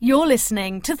You're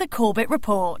listening to the Corbett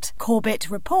Report.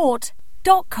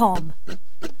 CorbettReport.com.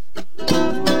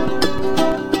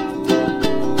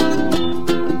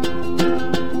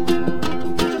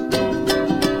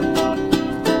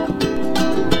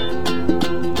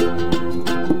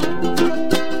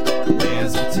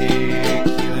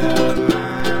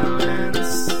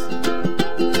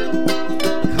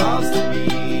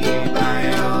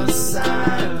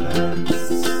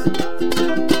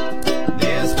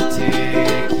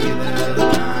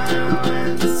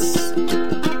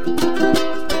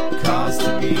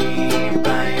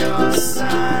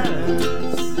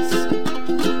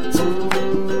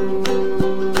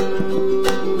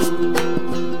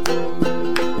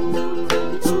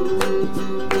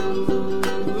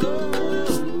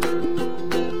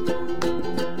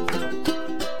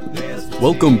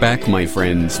 Welcome back, my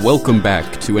friends. Welcome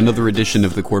back to another edition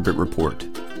of the Corbett Report.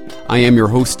 I am your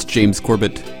host, James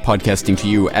Corbett, podcasting to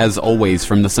you, as always,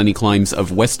 from the sunny climes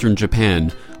of Western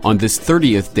Japan on this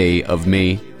 30th day of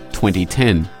May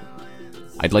 2010.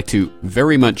 I'd like to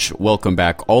very much welcome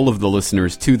back all of the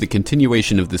listeners to the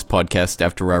continuation of this podcast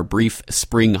after our brief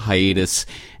spring hiatus,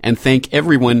 and thank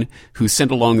everyone who sent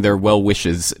along their well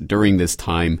wishes during this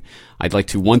time. I'd like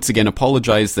to once again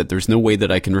apologize that there's no way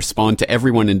that I can respond to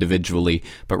everyone individually,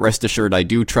 but rest assured I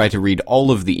do try to read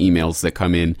all of the emails that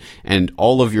come in, and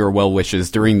all of your well wishes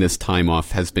during this time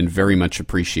off has been very much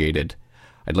appreciated.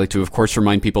 I'd like to, of course,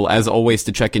 remind people, as always,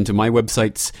 to check into my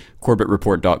websites,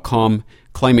 CorbettReport.com,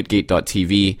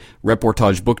 ClimateGate.tv,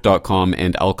 ReportageBook.com,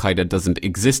 and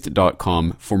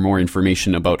AlQaeda.doesn't-exist.com for more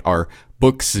information about our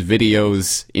books,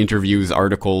 videos, interviews,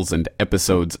 articles, and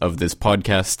episodes of this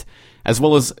podcast, as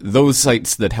well as those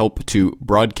sites that help to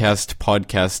broadcast,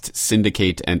 podcast,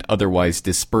 syndicate, and otherwise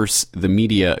disperse the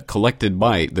media collected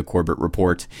by the Corbett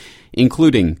Report,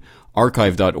 including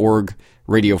archive.org,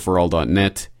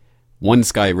 radioforall.net,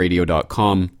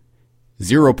 oneskyradio.com,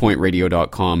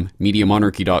 zeropointradio.com,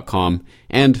 mediamonarchy.com,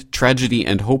 and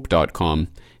tragedyandhope.com.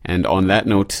 And on that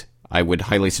note, I would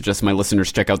highly suggest my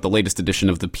listeners check out the latest edition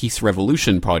of the Peace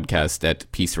Revolution podcast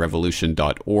at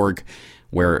peacerevolution.org,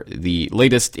 where the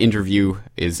latest interview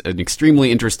is an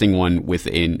extremely interesting one with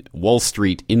a Wall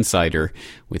Street insider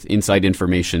with inside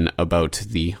information about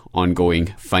the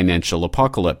ongoing financial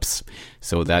apocalypse.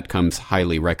 So that comes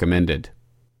highly recommended.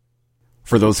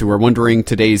 For those who are wondering,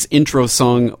 today's intro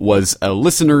song was a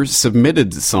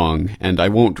listener-submitted song, and I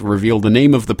won't reveal the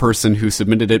name of the person who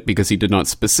submitted it because he did not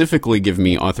specifically give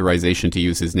me authorization to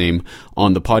use his name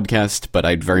on the podcast, but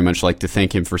I'd very much like to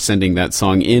thank him for sending that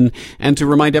song in, and to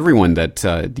remind everyone that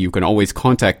you can always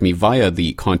contact me via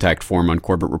the contact form on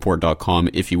CorbettReport.com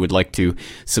if you would like to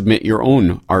submit your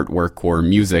own artwork or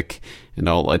music, and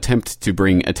I'll attempt to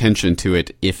bring attention to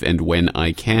it if and when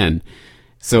I can.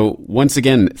 So, once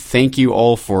again, thank you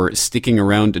all for sticking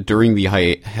around during the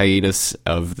hiatus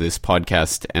of this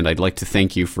podcast, and I'd like to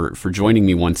thank you for joining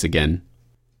me once again.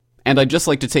 And I'd just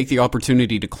like to take the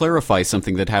opportunity to clarify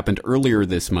something that happened earlier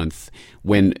this month,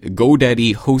 when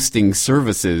GoDaddy Hosting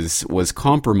Services was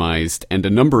compromised, and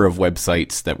a number of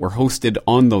websites that were hosted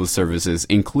on those services,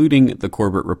 including the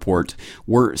Corbett Report,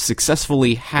 were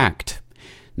successfully hacked.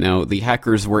 Now, the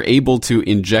hackers were able to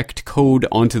inject code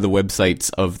onto the websites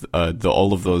of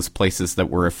all of those places that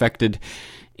were affected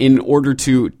in order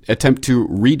to attempt to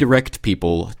redirect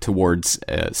people towards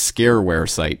scareware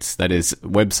sites, that is,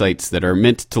 websites that are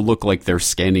meant to look like they're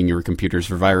scanning your computers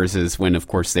for viruses when, of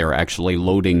course, they are actually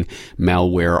loading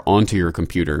malware onto your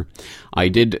computer. I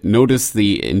did notice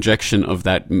the injection of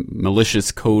that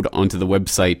malicious code onto the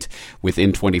website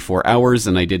within 24 hours,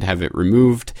 and I did have it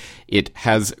removed. It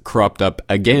has cropped up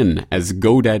again as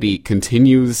GoDaddy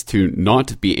continues to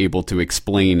not be able to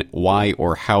explain why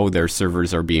or how their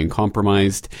servers are being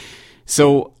compromised.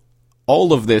 So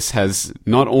all of this has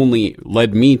not only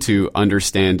led me to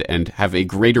understand and have a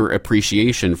greater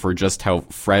appreciation for just how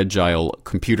fragile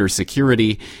computer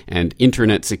security and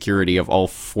internet security of all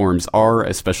forms are,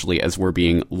 especially as we're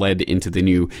being led into the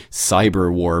new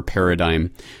cyber war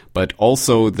paradigm, but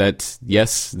also that,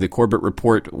 yes, the Corbett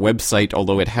Report website,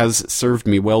 although it has served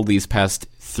me well these past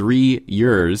 3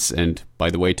 years, and by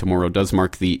the way, tomorrow does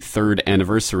mark the 3rd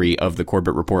anniversary of the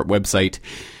Corbett Report website,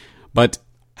 but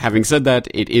having said that,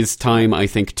 it is time, I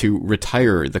think, to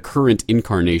retire the current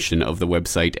incarnation of the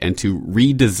website and to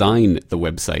redesign the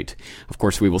website. Of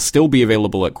course, we will still be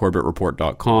available at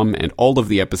CorbettReport.com, and all of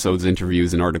the episodes,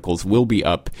 interviews, and articles will be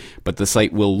up, but the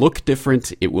site will look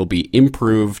different, it will be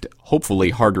improved,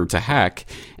 hopefully harder to hack,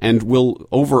 and will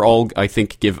overall, I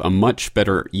think, give a much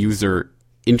better user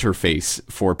interface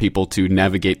for people to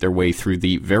navigate their way through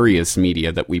the various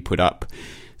media that we put up.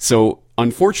 So,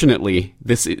 unfortunately,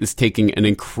 this is taking an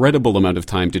incredible amount of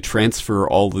time to transfer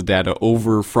all the data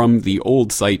over from the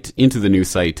old site into the new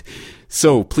site.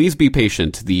 So, please be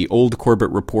patient. The old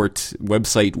Corbett Report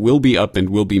website will be up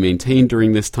and will be maintained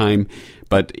during this time,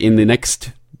 but in the next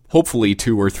hopefully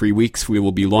 2 or 3 weeks, we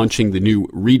will be launching the new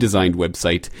redesigned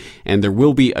website, and there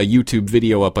will be a YouTube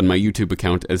video up on my YouTube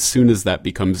account as soon as that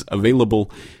becomes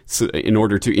available in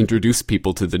order to introduce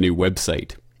people to the new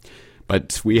website.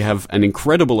 But we have an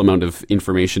incredible amount of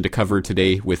information to cover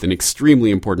today with an extremely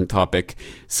important topic,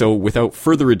 so without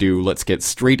further ado, let's get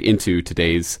straight into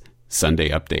today's Sunday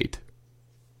Update.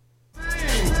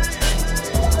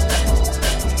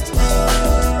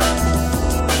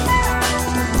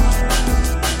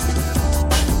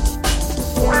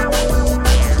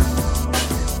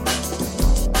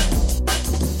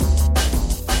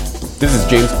 This is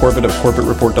James Corbett of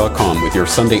CorbettReport.com with your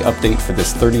Sunday update for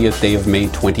this 30th day of May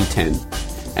 2010.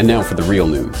 And now for the real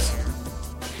news.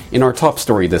 In our top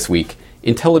story this week,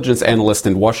 intelligence analyst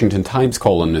and Washington Times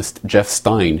columnist Jeff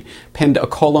Stein penned a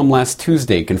column last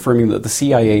Tuesday confirming that the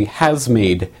CIA has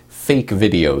made fake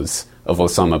videos of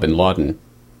Osama bin Laden.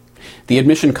 The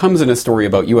admission comes in a story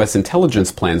about U.S.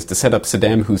 intelligence plans to set up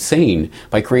Saddam Hussein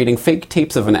by creating fake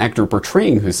tapes of an actor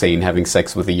portraying Hussein having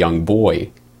sex with a young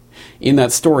boy. In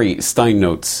that story, Stein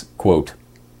notes, quote,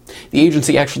 "The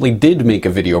agency actually did make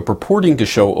a video purporting to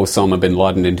show Osama bin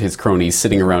Laden and his cronies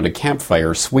sitting around a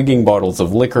campfire, swigging bottles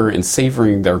of liquor and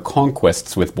savoring their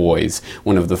conquests with boys,"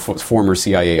 one of the former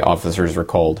CIA officers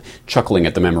recalled, chuckling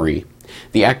at the memory.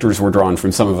 "The actors were drawn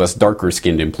from some of us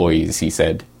darker-skinned employees," he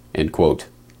said, end quote.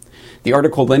 The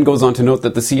article then goes on to note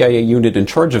that the CIA unit in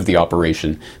charge of the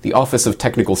operation, the Office of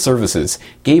Technical Services,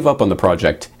 gave up on the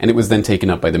project, and it was then taken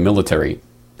up by the military.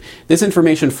 This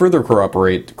information further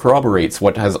corroborates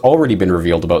what has already been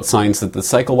revealed about signs that the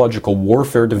Psychological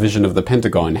Warfare Division of the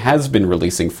Pentagon has been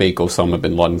releasing fake Osama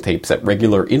bin Laden tapes at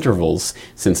regular intervals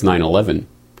since 9/11.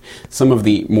 Some of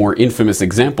the more infamous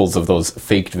examples of those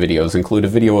faked videos include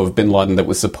a video of bin Laden that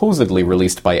was supposedly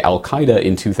released by Al-Qaeda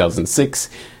in 2006,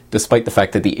 despite the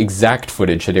fact that the exact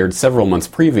footage had aired several months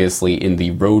previously in The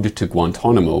Road to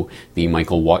Guantanamo, the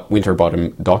Michael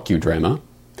Winterbottom docudrama,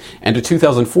 and a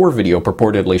 2004 video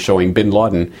purportedly showing bin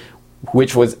Laden,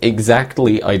 which was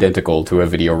exactly identical to a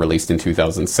video released in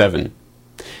 2007.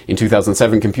 In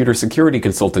 2007, computer security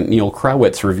consultant Neil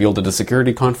Krawitz revealed at a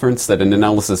security conference that an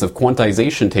analysis of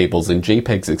quantization tables in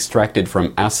JPEGs extracted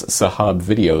from As-Sahab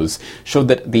videos showed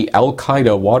that the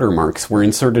Al-Qaeda watermarks were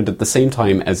inserted at the same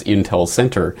time as Intel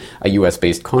Center, a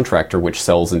US-based contractor which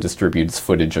sells and distributes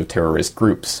footage of terrorist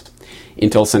groups.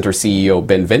 Intel Center CEO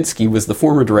Ben Vensky was the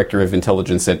former director of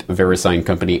intelligence at VeriSign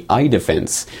company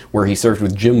iDefense, where he served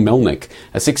with Jim Melnick,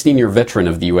 a 16-year veteran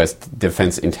of the U.S.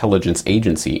 Defense Intelligence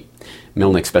Agency.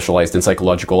 Melnick specialized in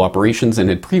psychological operations and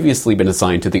had previously been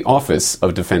assigned to the office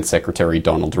of Defense Secretary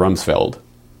Donald Rumsfeld.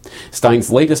 Stein's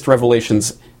latest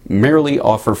revelations merely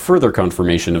offer further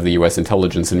confirmation of the U.S.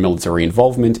 intelligence and military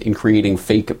involvement in creating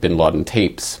fake bin Laden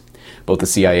tapes. Both the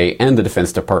CIA and the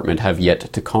Defense Department have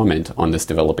yet to comment on this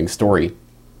developing story.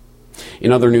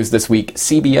 In other news this week,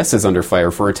 CBS is under fire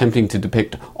for attempting to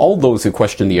depict all those who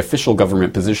question the official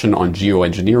government position on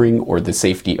geoengineering or the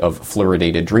safety of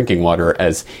fluoridated drinking water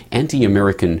as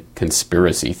anti-American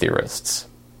conspiracy theorists.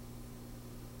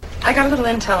 I got a little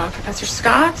intel on Professor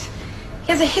Scott.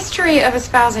 He has a history of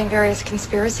espousing various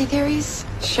conspiracy theories.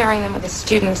 Sharing them with his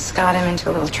students got him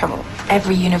into a little trouble.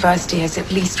 Every university has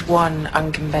at least one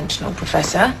unconventional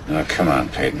professor. Oh, come on,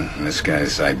 Peyton. This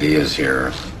guy's ideas here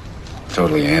are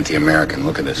totally anti-American.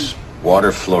 Look at this.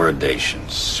 Water fluoridations,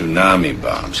 tsunami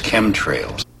bombs,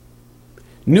 chemtrails.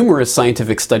 Numerous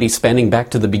scientific studies spanning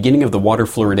back to the beginning of the water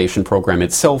fluoridation program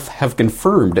itself have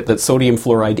confirmed that sodium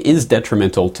fluoride is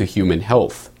detrimental to human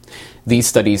health. These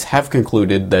studies have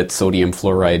concluded that sodium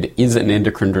fluoride is an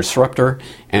endocrine disruptor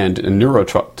and a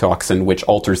neurotoxin which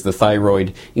alters the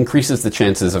thyroid, increases the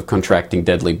chances of contracting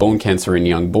deadly bone cancer in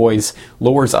young boys,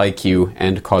 lowers IQ,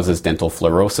 and causes dental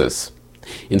fluorosis.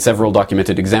 In several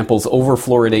documented examples,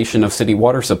 overfluoridation of city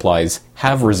water supplies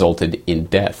have resulted in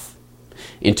death.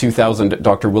 In 2000,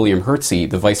 Dr. William Hertzie,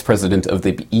 the vice president of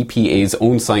the EPA's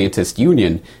own scientist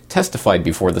union, testified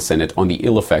before the Senate on the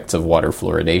ill effects of water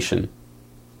fluoridation.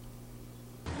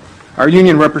 Our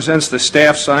union represents the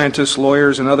staff, scientists,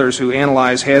 lawyers, and others who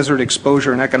analyze hazard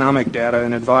exposure and economic data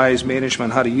and advise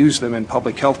management how to use them in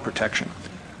public health protection.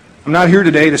 I'm not here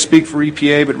today to speak for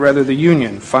EPA, but rather the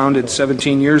union, founded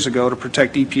 17 years ago to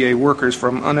protect EPA workers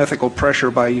from unethical pressure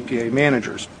by EPA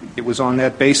managers. It was on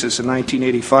that basis in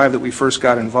 1985 that we first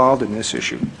got involved in this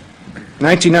issue. In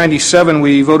 1997,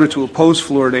 we voted to oppose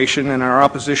fluoridation, and our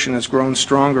opposition has grown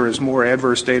stronger as more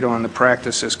adverse data on the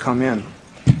practice has come in.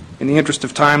 In the interest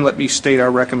of time, let me state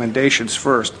our recommendations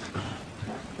first.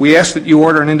 We ask that you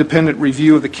order an independent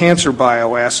review of the cancer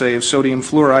bioassay of sodium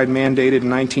fluoride mandated in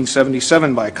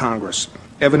 1977 by Congress.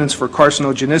 Evidence for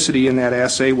carcinogenicity in that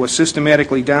assay was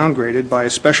systematically downgraded by a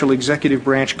special executive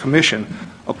branch commission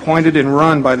appointed and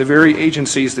run by the very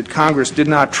agencies that Congress did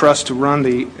not trust to run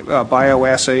the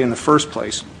bioassay in the first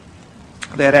place.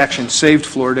 That action saved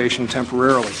fluoridation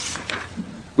temporarily.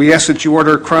 We ask that you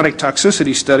order chronic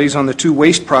toxicity studies on the 2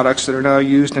 waste products that are now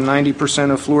used in 90%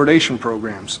 of fluoridation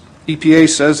programs. EPA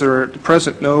says there are at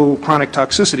present no chronic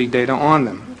toxicity data on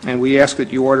them, and we ask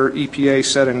that you order EPA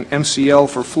set an MCL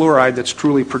for fluoride that's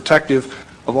truly protective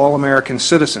of all American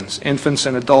citizens, infants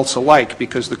and adults alike,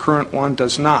 because the current one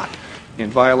does not,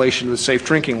 in violation of the Safe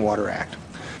Drinking Water Act.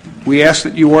 We ask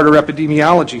that you order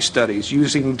epidemiology studies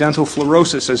using dental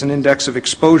fluorosis as an index of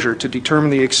exposure to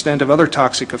determine the extent of other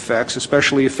toxic effects,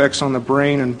 especially effects on the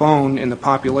brain and bone in the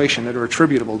population that are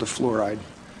attributable to fluoride.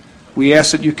 We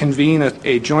ask that you convene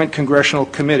a joint congressional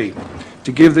committee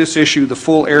to give this issue the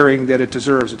full airing that it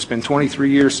deserves. It's been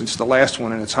 23 years since the last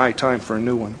one, and it's high time for a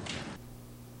new one.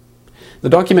 The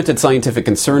documented scientific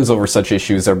concerns over such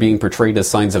issues are being portrayed as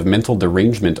signs of mental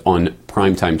derangement on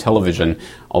primetime television,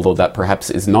 although that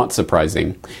perhaps is not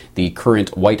surprising. The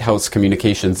current White House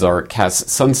communications czar Cass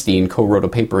Sunstein co-wrote a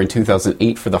paper in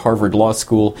 2008 for the Harvard Law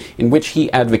School in which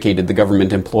he advocated the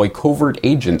government employ covert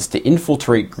agents to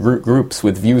infiltrate groups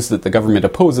with views that the government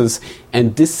opposes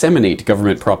and disseminate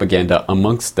government propaganda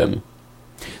amongst them.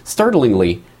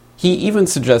 Startlingly, he even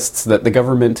suggests that the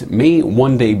government may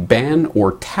one day ban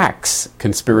or tax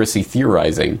conspiracy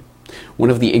theorizing. One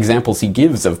of the examples he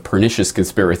gives of pernicious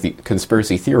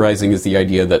conspiracy theorizing is the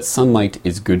idea that sunlight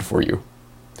is good for you.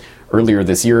 Earlier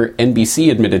this year, NBC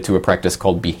admitted to a practice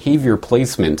called behavior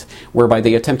placement, whereby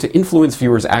they attempt to influence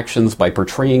viewers' actions by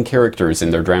portraying characters in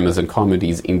their dramas and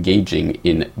comedies engaging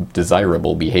in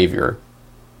desirable behavior.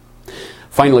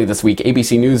 Finally this week,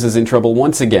 ABC News is in trouble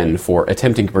once again for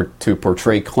attempting to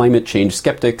portray climate change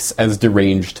skeptics as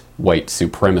deranged white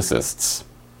supremacists.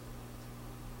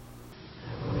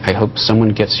 I hope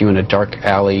someone gets you in a dark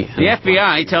alley. The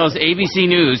FBI tells ABC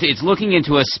News it's looking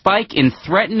into a spike in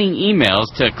threatening emails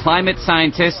to climate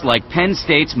scientists like Penn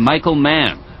State's Michael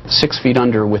Mann. 6 feet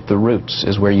under with the roots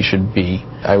is where you should be.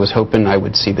 I was hoping I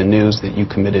would see the news that you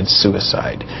committed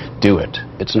suicide. Do it.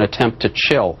 It's an attempt to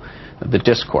chill the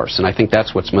discourse, and I think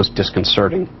that's what's most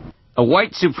disconcerting. A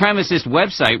white supremacist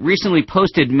website recently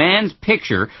posted Mann's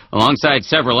picture, alongside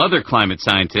several other climate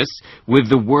scientists, with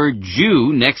the word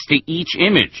Jew next to each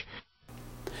image.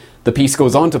 The piece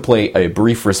goes on to play a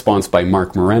brief response by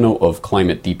Mark Morano of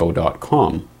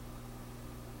ClimateDepot.com.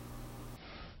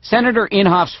 Senator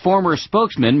Inhofe's former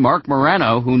spokesman, Mark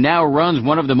Morano, who now runs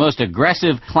one of the most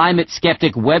aggressive climate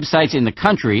skeptic websites in the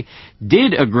country,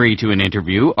 did agree to an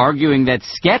interview, arguing that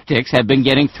skeptics have been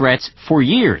getting threats for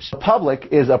years. The public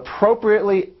is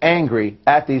appropriately angry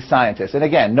at these scientists. And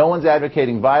again, no one's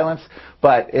advocating violence,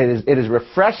 but it is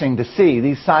refreshing to see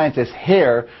these scientists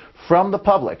hear from the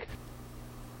public.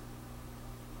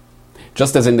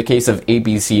 Just as in the case of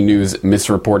ABC News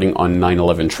misreporting on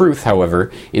 9/11 Truth, however,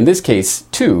 in this case,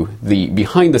 too, the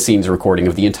behind-the-scenes recording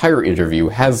of the entire interview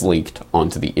has leaked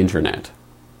onto the internet.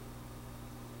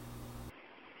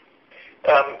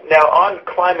 Now, on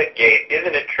ClimateGate,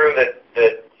 isn't it true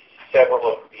that several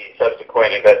of the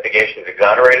subsequent investigations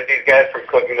exonerated these guys from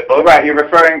cooking the books? Right, you're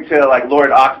referring to like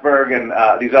Lord Oxburgh and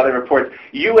these other reports.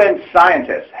 UN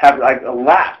scientists have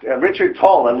laughed. Richard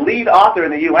Toll, a lead author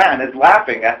in the UN, is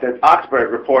laughing at the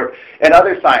Oxburgh report and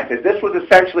other scientists. This was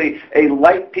essentially a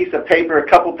light piece of paper, a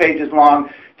couple pages long,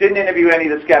 didn't interview any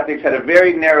of the skeptics, had a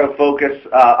very narrow focus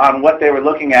on what they were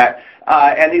looking at.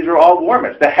 And these were all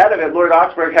warmists. The head of it, Lord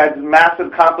Oxburgh, had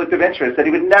massive conflict of interest that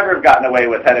he would never have gotten away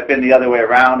with had it been the other way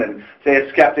around and, say, a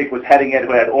skeptic was heading it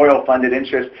who had oil-funded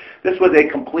interest. This was a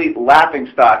complete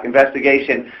laughingstock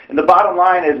investigation. And the bottom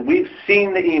line is we've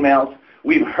seen the emails.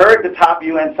 We've heard the top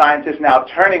UN scientists now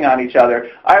turning on each other.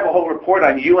 I have a whole report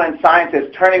on UN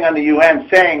scientists turning on the UN,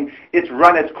 saying it's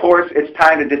run its course, it's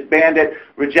time to disband it.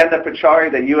 Rajendra Pachauri,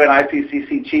 the UN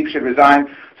IPCC chief, should resign.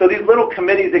 So these little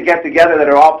committees that get together that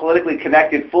are all politically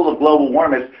connected, full of global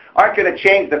warmists, aren't going to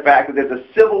change the fact that there's a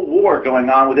civil war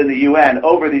going on within the UN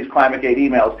over these ClimateGate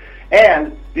emails.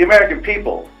 And the American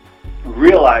people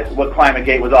realize what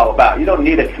ClimateGate was all about. You don't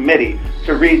need a committee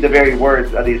to read the very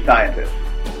words of these scientists.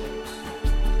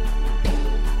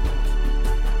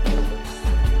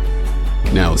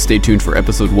 Now, stay tuned for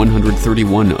episode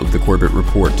 131 of the Corbett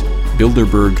Report.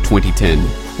 Bilderberg 2010,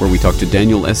 where we talk to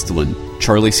Daniel Estulin,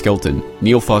 Charlie Skelton,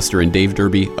 Neil Foster, and Dave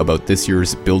Derby about this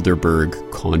year's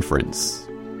Bilderberg conference.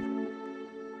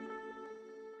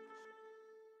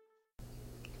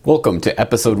 Welcome to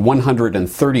episode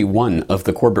 131 of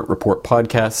the Corbett Report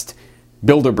podcast,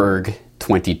 Bilderberg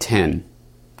 2010.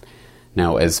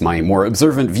 Now, as my more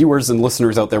observant viewers and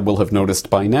listeners out there will have noticed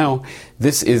by now,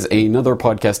 this is another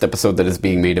podcast episode that is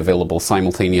being made available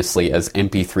simultaneously as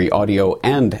MP3 audio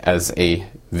and as a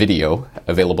video,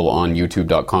 available on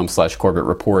youtube.com/Corbett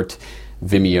Report,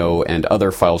 Vimeo, and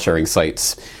other file-sharing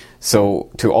sites. So,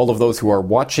 to all of those who are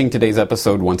watching today's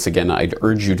episode, once again, I'd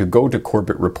urge you to go to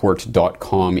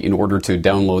corbettreport.com in order to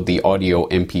download the audio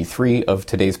MP3 of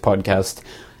today's podcast,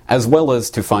 as well as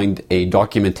to find a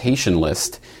documentation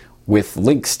list with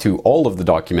links to all of the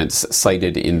documents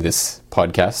cited in this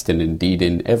podcast, and indeed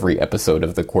in every episode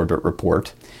of the Corbett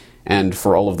Report. And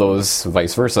for all of those,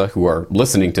 vice versa, who are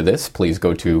listening to this, please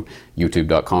go to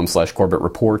youtube.com/Corbett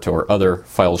Report or other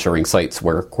file-sharing sites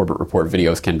where Corbett Report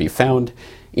videos can be found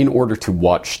in order to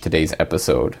watch today's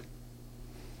episode.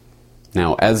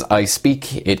 Now, as I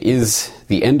speak, it is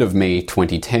the end of May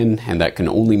 2010, and that can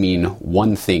only mean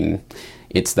one thing.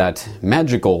 It's that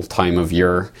magical time of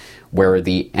year where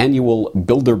the annual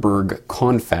Bilderberg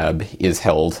confab is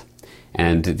held,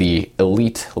 and the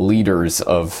elite leaders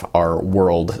of our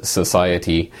world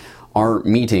society are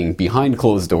meeting behind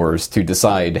closed doors to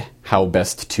decide how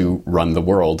best to run the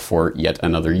world for yet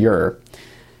another year.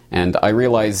 And I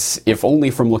realize, if only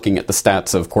from looking at the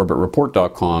stats of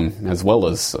CorbettReport.com, as well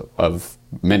as of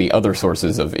many other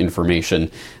sources of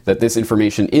information, that this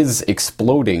information is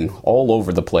exploding all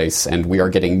over the place, and we are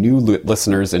getting new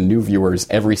listeners and new viewers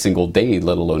every single day,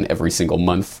 let alone every single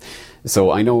month.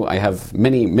 So I know I have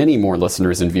many, many more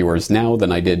listeners and viewers now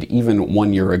than I did even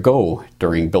 1 year ago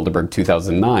during Bilderberg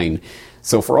 2009.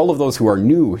 So for all of those who are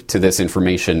new to this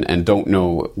information and don't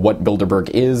know what Bilderberg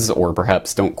is, or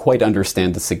perhaps don't quite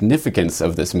understand the significance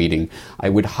of this meeting, I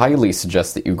would highly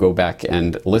suggest that you go back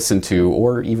and listen to,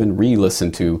 or even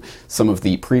re-listen to, some of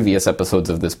the previous episodes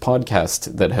of this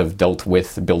podcast that have dealt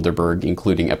with Bilderberg,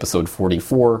 including episode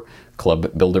 44, Club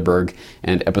Bilderberg,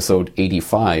 and episode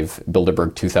 85,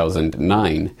 Bilderberg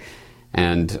 2009.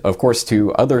 And, of course,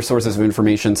 to other sources of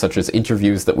information, such as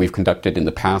interviews that we've conducted in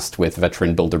the past with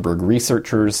veteran Bilderberg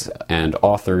researchers and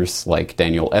authors like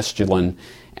Daniel Estulin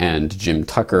and Jim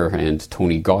Tucker and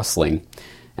Tony Gosling.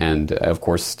 And, of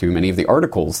course, to many of the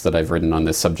articles that I've written on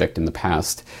this subject in the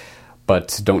past.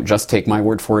 But don't just take my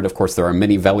word for it. Of course, there are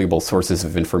many valuable sources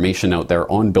of information out there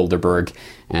on Bilderberg,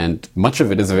 and much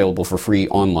of it is available for free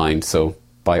online. So,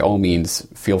 by all means,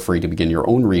 feel free to begin your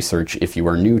own research if you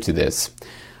are new to this.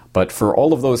 But for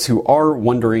all of those who are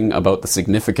wondering about the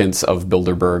significance of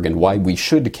Bilderberg and why we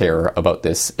should care about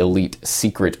this elite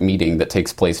secret meeting that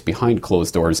takes place behind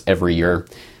closed doors every year,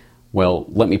 well,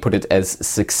 let me put it as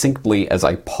succinctly as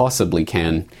I possibly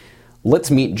can. Let's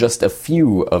meet just a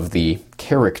few of the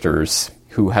characters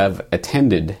who have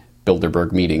attended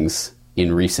Bilderberg meetings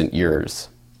in recent years.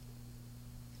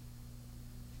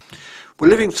 We're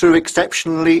living through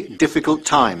exceptionally difficult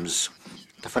times.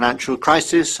 The financial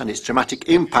crisis and its dramatic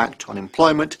impact on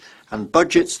employment and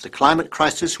budgets, the climate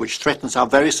crisis which threatens our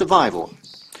very survival,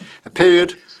 a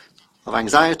period of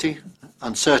anxiety,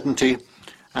 uncertainty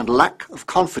and lack of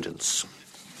confidence.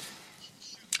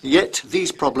 Yet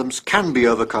these problems can be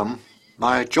overcome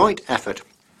by a joint effort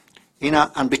in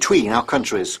and between our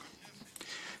countries.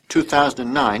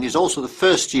 2009 is also the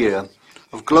first year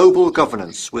of global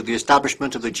governance, with the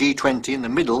establishment of the G20 in the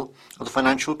middle of the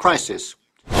financial crisis.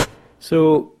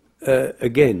 So,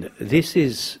 again, this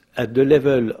is, at the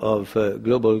level of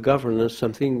global governance,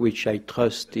 something which I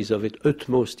trust is of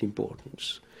utmost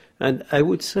importance. And I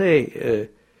would say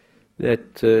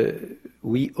that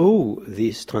we owe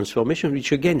this transformation,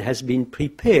 which again has been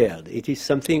prepared. It is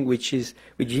something which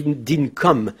didn't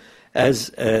come as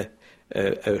a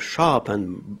sharp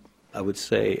and, I would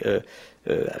say,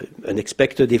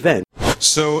 unexpected event.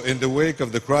 So, in the wake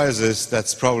of the crisis,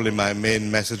 that's probably my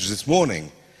main message this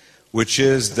morning, which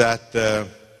is that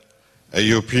a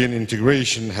European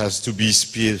integration has to be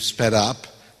sped up,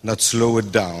 not slow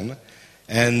it down,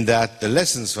 and that the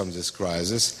lessons from this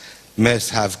crisis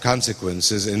must have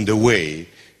consequences in the way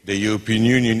the European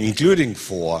Union, including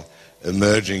for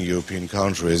emerging European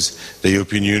countries, the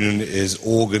European Union is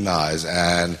organized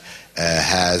and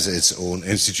has its own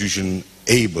institution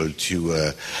able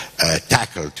to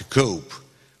tackle, to cope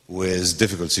with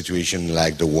difficult situations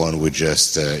like the one we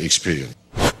just experienced.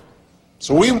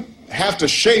 So we have to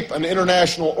shape an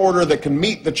international order that can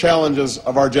meet the challenges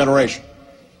of our generation.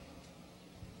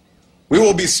 We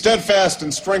will be steadfast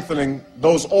in strengthening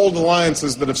those old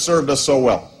alliances that have served us so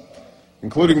well,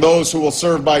 including those who will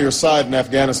serve by your side in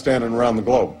Afghanistan and around the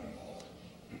globe.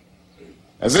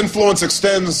 As influence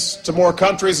extends to more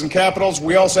countries and capitals,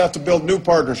 we also have to build new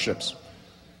partnerships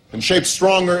and shape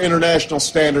stronger international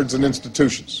standards and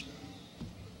institutions.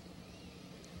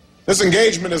 This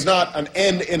engagement is not an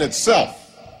end in itself.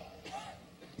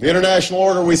 The international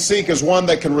order we seek is one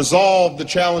that can resolve the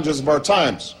challenges of our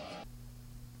times.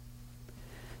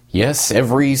 Yes,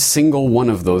 every single one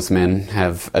of those men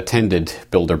have attended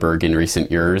Bilderberg in recent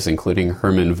years, including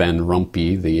Herman van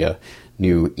Rompuy, the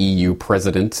new EU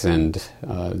president, and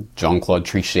Jean-Claude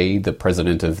Trichet, the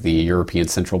president of the European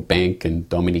Central Bank, and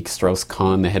Dominique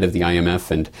Strauss-Kahn, the head of the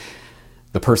IMF, and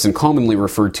the person commonly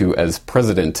referred to as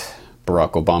President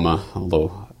Barack Obama,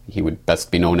 although he would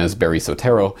best be known as Barry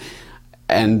Soetoro.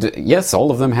 And yes, all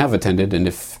of them have attended, and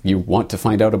if you want to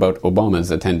find out about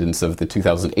Obama's attendance of the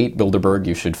 2008 Bilderberg,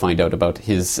 you should find out about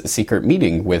his secret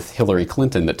meeting with Hillary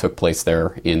Clinton that took place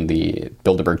there in the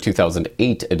Bilderberg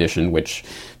 2008 edition, which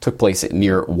took place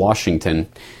near Washington.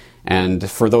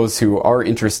 And for those who are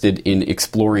interested in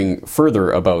exploring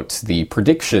further about the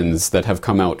predictions that have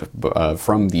come out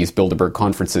from these Bilderberg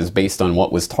conferences based on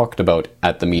what was talked about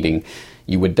at the meeting,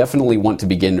 you would definitely want to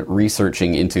begin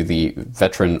researching into the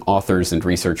veteran authors and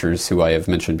researchers who I have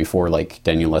mentioned before, like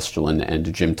Daniel Estulin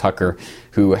and Jim Tucker,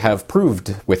 who have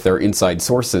proved with their inside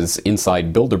sources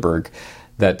inside Bilderberg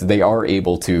that they are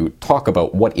able to talk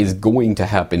about what is going to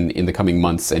happen in the coming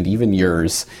months and even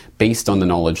years based on the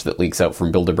knowledge that leaks out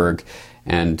from Bilderberg.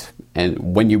 And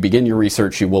when you begin your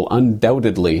research, you will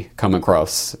undoubtedly come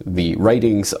across the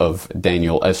writings of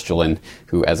Daniel Estulin,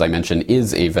 who, as I mentioned,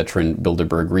 is a veteran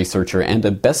Bilderberg researcher and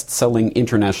a best-selling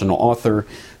international author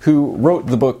who wrote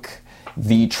the book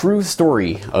The True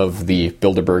Story of the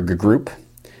Bilderberg Group,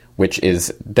 which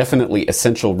is definitely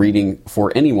essential reading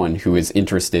for anyone who is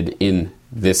interested in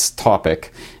this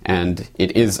topic. And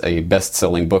it is a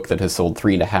best-selling book that has sold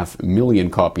 3.5 million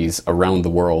copies around the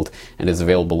world and is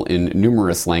available in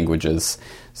numerous languages.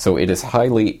 So it is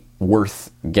highly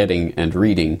worth getting and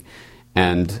reading.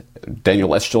 And Daniel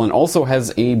Estulin also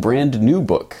has a brand new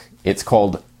book. It's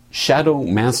called Shadow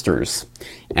Masters.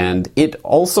 And it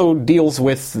also deals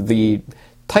with the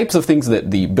types of things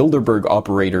that the Bilderberg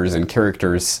operators and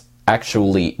characters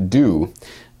actually do.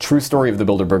 True Story of the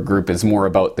Bilderberg Group is more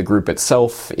about the group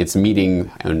itself, its meeting,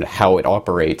 and how it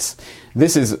operates.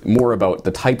 This is more about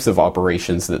the types of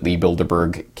operations that the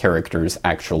Bilderberg characters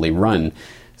actually run.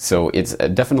 So it's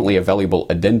definitely a valuable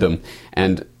addendum.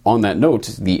 And on that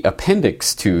note, the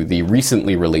appendix to the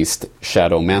recently released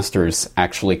Shadow Masters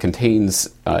actually contains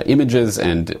images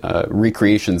and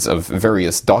recreations of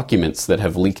various documents that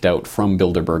have leaked out from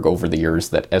Bilderberg over the years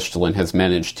that Estulin has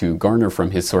managed to garner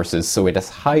from his sources. So it is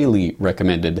highly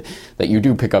recommended that you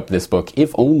do pick up this book,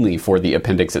 if only for the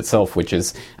appendix itself, which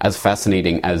is as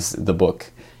fascinating as the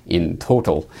book in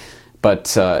total. But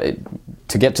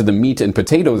to get to the meat and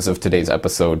potatoes of today's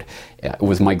episode, it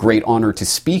was my great honor to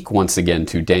speak once again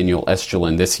to Daniel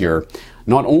Estulin this year,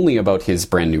 not only about his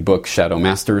brand new book, Shadow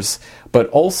Masters, but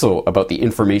also about the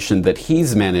information that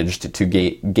he's managed to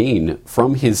gain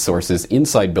from his sources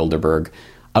inside Bilderberg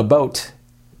about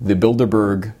the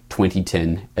Bilderberg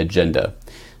 2010 agenda.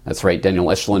 That's right, Daniel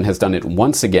Estulin has done it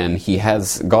once again. He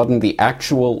has gotten the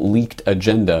actual leaked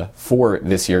agenda for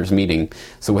this year's meeting.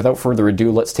 So without further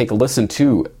ado, let's take a listen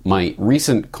to my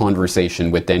recent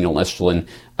conversation with Daniel Estulin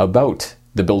about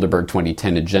the Bilderberg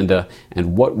 2010 agenda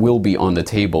and what will be on the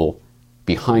table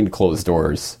behind closed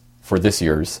doors for this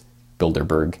year's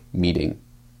Bilderberg meeting.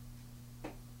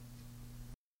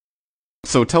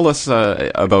 So tell us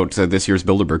about this year's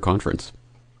Bilderberg conference.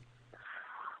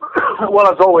 Well,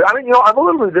 as always, I mean, I'm a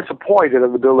little bit disappointed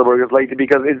in the Bilderbergers lately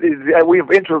because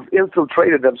we've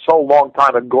infiltrated them so long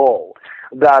time ago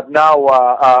that now,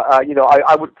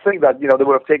 I would think that, they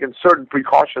would have taken certain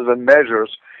precautions and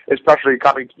measures, especially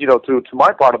coming, to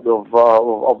my part of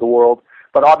the world.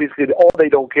 But obviously, or they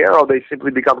don't care, or they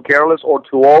simply become careless, or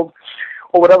too old,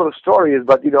 or whatever the story is.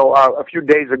 But, a few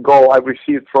days ago, I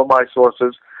received from my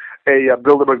sources a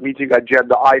Bilderberg meeting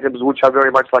agenda items, which I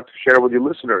very much like to share with you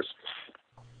listeners.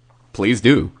 Please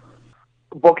do.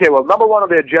 Okay, well, number one on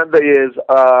the agenda is,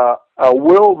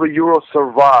 will the euro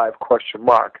survive, ?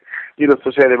 Needless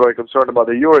to say, they're very concerned about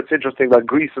the euro. It's interesting that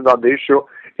Greece is not the issue.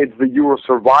 It's the euro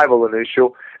survival an issue.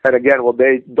 And again, what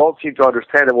they don't seem to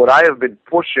understand, and what I have been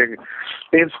pushing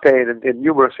in Spain in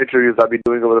numerous interviews I've been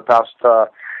doing over the past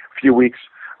few weeks,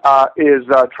 is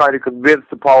trying to convince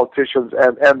the politicians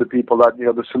and the people that,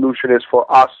 the solution is for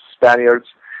us, Spaniards,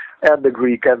 and the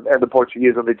Greek and the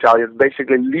Portuguese and the Italians,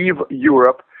 basically leave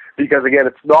Europe, because again,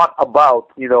 it's not about,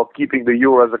 keeping the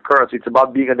euro as a currency. It's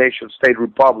about being a nation-state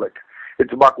republic.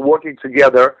 It's about working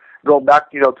together, going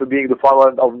back, to being the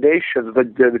fatherland of nations,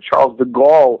 the Charles de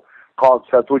Gaulle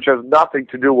concept, which has nothing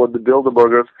to do with the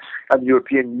Bilderbergers and the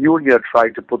European Union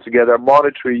trying to put together a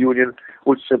monetary union,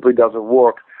 which simply doesn't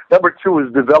work. Number 2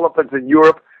 is developments in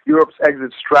Europe. Europe's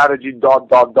exit strategy, ...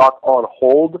 on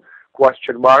hold, ?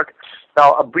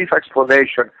 Now, a brief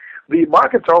explanation. The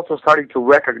markets are also starting to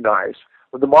recognize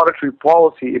that the monetary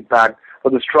policy impact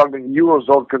that the struggling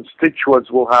Eurozone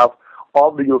constituents will have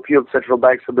on the European Central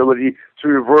Bank's ability to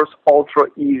reverse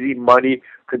ultra-easy money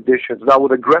conditions. Now,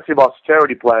 with aggressive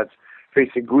austerity plans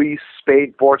facing Greece,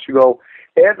 Spain, Portugal,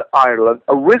 and Ireland,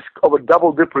 a risk of a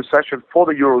double-dip recession for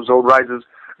the Eurozone rises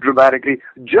dramatically,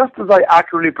 just as I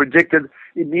accurately predicted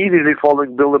immediately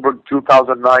following Bilderberg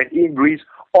 2009 in Greece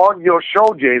on your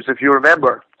show, James, if you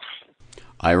remember.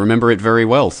 I remember it very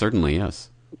well, certainly,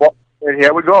 yes. Well, and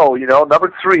here we go,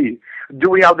 Number 3, do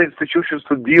we have the institutions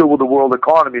to deal with the world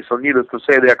economy? So needless to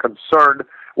say, they are concerned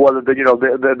whether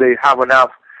they have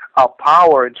enough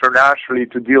power internationally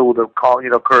to deal with the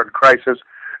current crisis.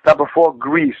 Number 4,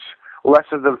 Greece,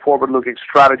 lessons and forward-looking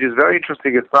strategies. Very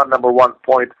interesting. It's not number 1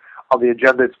 point on the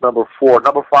agenda. It's number 4.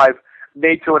 Number 5,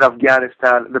 NATO and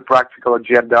Afghanistan, the practical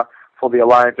agenda for the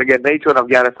alliance. Again, NATO and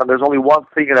Afghanistan, there's only one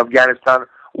thing in Afghanistan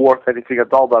worth anything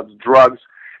at all, that's drugs.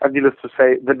 And needless to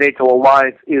say, the NATO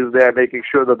alliance is there making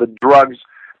sure that the drugs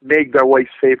make their way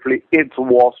safely into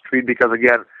Wall Street, because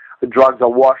again, the drugs are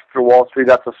washed through Wall Street.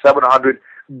 That's a $700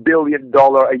 billion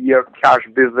a year cash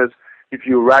business. If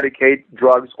you eradicate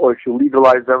drugs or if you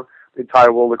legalize them, the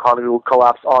entire world economy will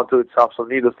collapse onto itself. So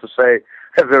needless to say,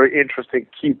 a very interesting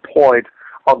key point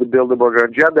on the Bilderberger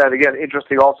agenda. And again,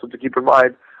 interesting also to keep in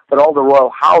mind that all the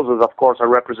royal houses, of course, are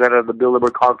represented at the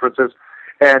Bilderberg conferences,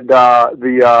 and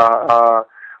the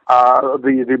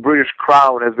British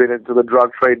Crown has been into the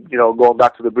drug trade, going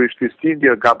back to the British East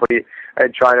India Company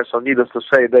and China. So needless to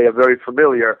say, they are very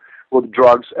familiar with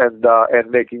drugs and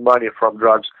making money from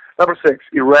drugs. Number 6,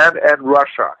 Iran and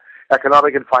Russia,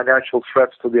 economic and financial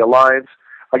threats to the alliance.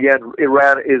 Again,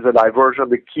 Iran is a diversion.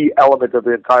 The key element of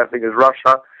the entire thing is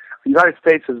Russia. The United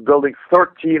States is building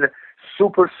 13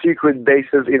 super secret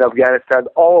bases in Afghanistan,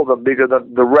 all of them bigger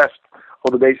than the rest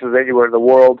of the bases anywhere in the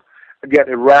world. Again,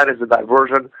 Iran is a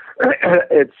diversion.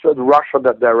 It's Russia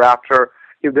that they're after.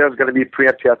 If there's going to be a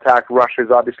preemptive attack, Russia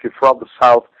is obviously from the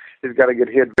south. Is going to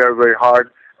get hit very, very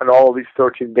hard. And all of these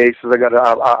 13 bases are going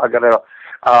to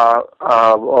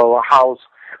house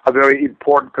a very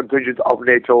important contingent of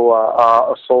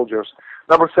NATO soldiers.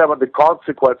 Number 7, the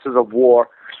consequences of war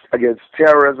against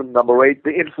terrorism. Number 8,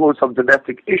 the influence of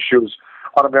domestic issues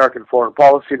on American foreign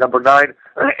policy. Number 9,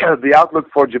 the outlook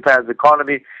for Japan's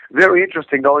economy. Very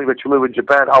interesting, knowing that you live in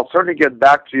Japan. I'll certainly get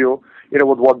back to you,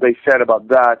 with what they said about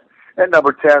that. And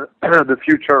number 10, the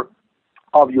future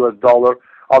of U.S. dollar,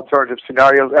 alternative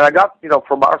scenarios. And I got,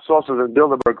 from our sources in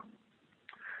Bilderberg,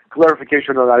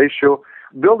 clarification on that issue.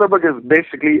 Bilderberg is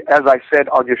basically, as I said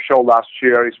on your show last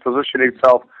year, is positioning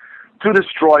itself to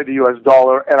destroy the U.S.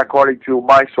 dollar, and according to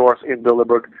my source in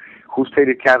Bilderberg, who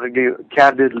stated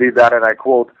candidly that, and I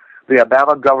quote, the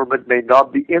Obama government may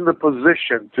not be in the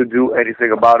position to do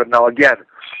anything about it. Now again,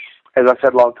 as I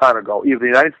said a long time ago, if the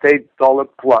United States dollar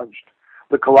plunged,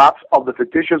 the collapse of the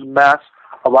fictitious mass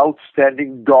of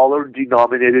outstanding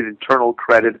dollar-denominated internal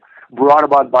credit brought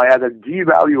about by either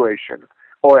devaluation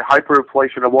or a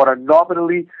hyperinflation of what are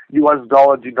nominally U.S.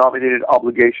 dollar-denominated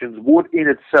obligations would in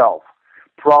itself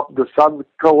prompt the sudden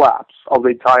collapse of the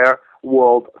entire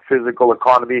world physical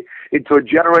economy into a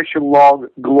generation-long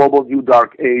global new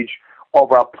dark age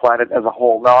of our planet as a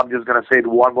whole. Now I'm just going to say it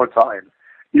one more time.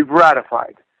 If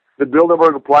ratified, the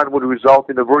Bilderberg plan would result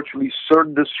in a virtually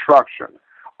certain destruction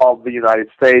of the United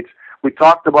States. We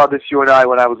talked about this, you and I,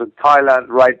 when I was in Thailand,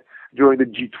 right, during the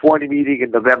G20 meeting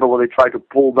in November when they tried to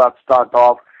pull that stunt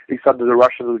off, except that the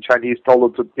Russians and the Chinese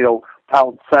told them to,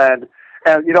 pound sand.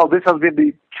 And, this has been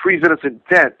the treasonous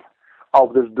intent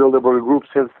of this Bilderberg group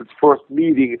since its first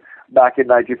meeting back in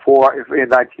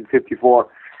 1954.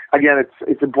 Again,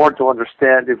 it's important to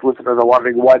understand, if listeners are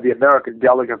wondering why the American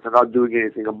delegates are not doing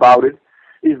anything about it,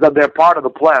 is that they're part of the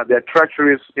plan. They're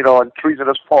treacherous, and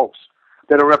treasonous folks.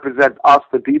 They don't represent us,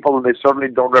 the people, and they certainly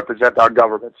don't represent our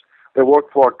governments. They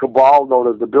work for a cabal known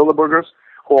as the Bilderbergers,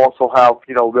 who also have,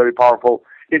 very powerful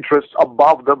interests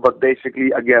above them, but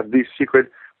basically, again, these secret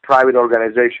private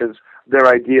organizations, their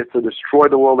idea is to destroy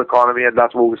the world economy, and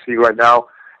that's what we're seeing right now.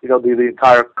 The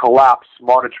entire collapse,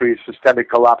 monetary, systemic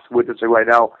collapse witnessing right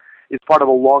now is part of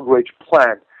a long-range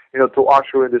plan, to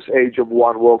usher in this age of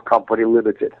one world company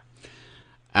limited.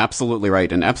 Absolutely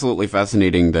right, and absolutely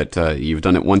fascinating that you've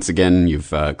done it once again.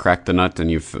 You've cracked the nut,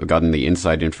 and you've gotten the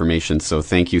inside information. So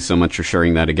thank you so much for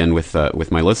sharing that again with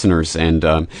my listeners.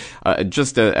 And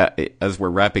just as we're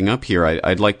wrapping up here,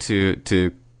 I'd like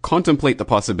to contemplate the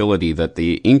possibility that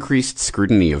the increased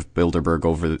scrutiny of Bilderberg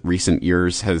over recent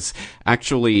years has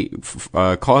actually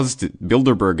caused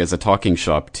Bilderberg as a talking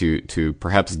shop to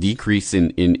perhaps decrease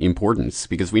in importance,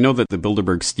 because we know that the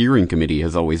Bilderberg steering committee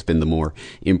has always been the more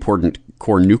important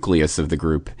core nucleus of the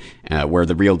group, where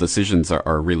the real decisions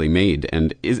are really made.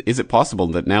 And is it possible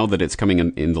that now that it's coming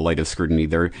in the light of scrutiny,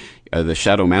 the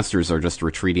shadow masters are just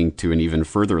retreating to an even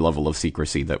further level of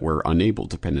secrecy that we're unable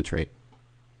to penetrate?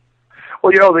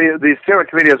 Well, the steering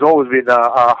committee has always been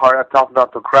a tough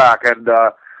nut to crack, and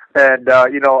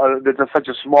there's such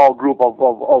a small group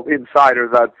of insiders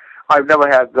that I've never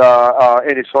had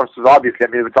any sources. Obviously,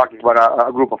 I mean, we're talking about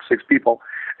a group of 6 people,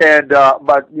 and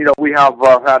but we have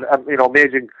had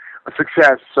amazing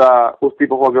success with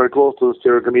people who are very close to the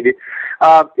steering committee.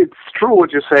 It's true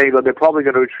what you're saying that they're probably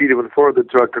going to retreat even further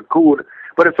to a cocoon,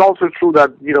 but it's also true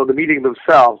that the meeting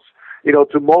themselves.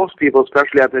 To most people,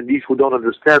 especially attendees who don't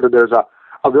understand that there's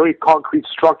a very concrete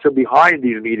structure behind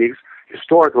these meetings,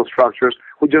 historical structures,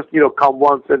 who just, come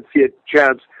once and see a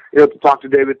chance, to talk to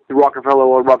David Rockefeller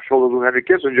or rub shoulders with Henry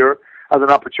Kissinger as an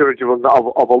opportunity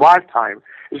of a lifetime.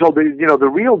 So the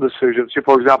real decisions,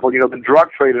 for example, the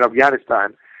drug trade in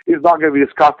Afghanistan is not going to be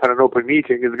discussed at an open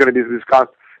meeting. It's going to be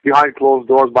discussed behind closed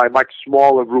doors by a much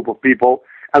smaller group of people,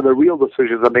 and the real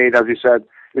decisions are made, as you said,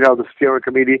 the steering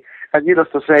committee. And needless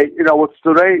to say, what's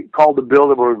today called the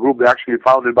Bilderberg Group, they're actually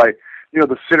founded by,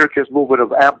 the Syndicalist movement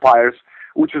of empires,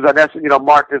 which is an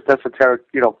Marxist esoteric,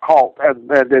 cult, and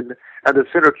the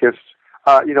Syndicalists,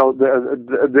 the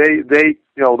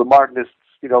Marxists,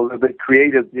 they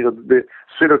created, the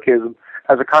Syndicalism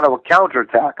as a kind of a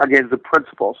counterattack against the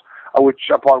principles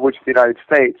upon which the United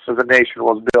States as a nation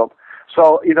was built.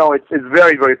 So, it's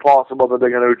very, very possible that they're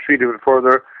going to retreat even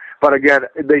further. But again,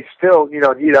 they still, need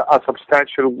a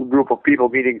substantial group of people,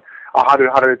 meaning 100,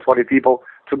 120 people,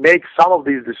 to make some of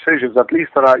these decisions, at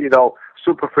least on a,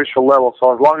 superficial level.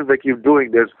 So as long as they keep doing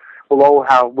this, we'll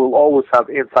always have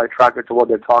inside track into what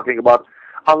they're talking about,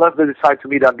 unless they decide to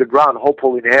meet underground,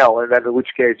 hopefully in hell, and then in which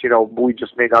case, we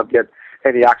just may not get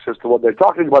any access to what they're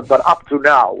talking about. But up to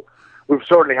now, we've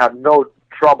certainly had no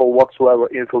trouble whatsoever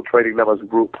infiltrating them as a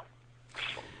group.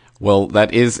 Well,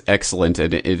 that is excellent,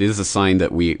 and it is a sign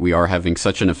that we are having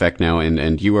such an effect now,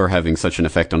 and you are having such an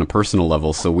effect on a personal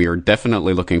level, so we are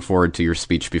definitely looking forward to your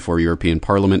speech before European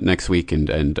Parliament next week,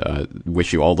 and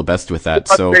wish you all the best with that.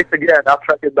 So again, I'll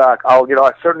track it back. I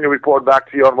certainly report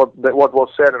back to you on what was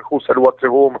said and who said what to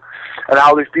whom, and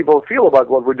how these people feel about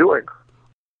what we're doing.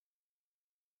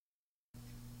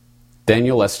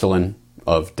 Daniel Estulin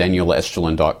of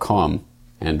danielestulin.com.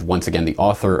 And once again, the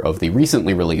author of the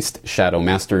recently released Shadow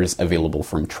Masters, available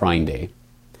from Trine Day.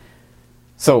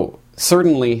 So,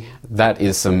 certainly, that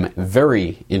is some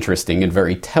very interesting and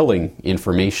very telling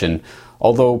information,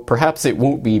 although perhaps it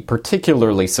won't be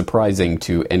particularly surprising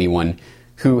to anyone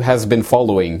who has been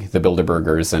following the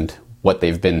Bilderbergers and what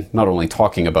they've been not only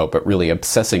talking about, but really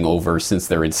obsessing over since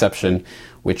their inception,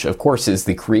 which of course is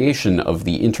the creation of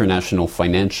the international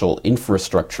financial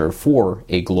infrastructure for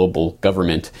a global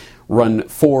government, run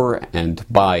for and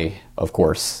by, of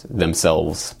course,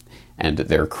 themselves and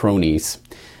their cronies.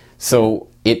 So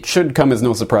it should come as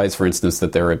no surprise, for instance,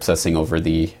 that they're obsessing over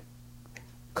the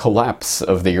collapse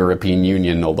of the European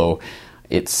Union, although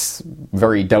it's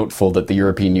very doubtful that the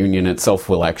European Union itself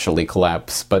will actually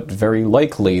collapse, but very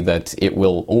likely that it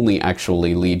will only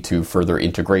actually lead to further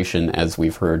integration, as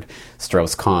we've heard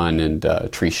Strauss-Kahn and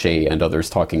Trichet and others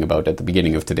talking about at the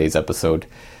beginning of today's episode.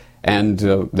 And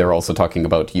they're also talking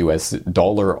about US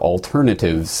dollar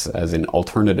alternatives, as in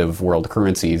alternative world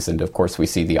currencies. And of course, we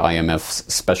see the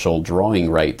IMF's special drawing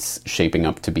rights shaping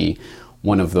up to be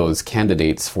one of those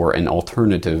candidates for an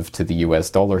alternative to the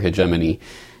US dollar hegemony.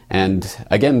 And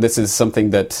again, this is something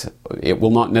that it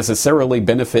will not necessarily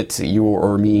benefit you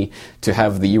or me to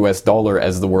have the US dollar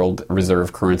as the world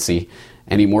reserve currency,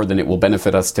 any more than it will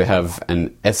benefit us to have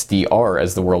an SDR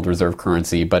as the world reserve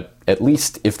currency. But at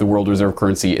least if the world reserve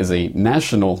currency is a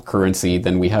national currency,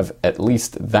 then we have at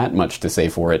least that much to say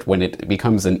for it. When it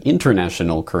becomes an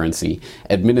international currency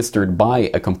administered by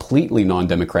a completely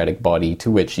non-democratic body to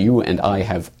which you and I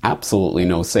have absolutely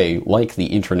no say, like the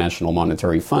International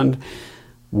Monetary Fund,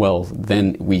 well,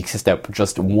 then we step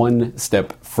just one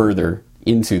step further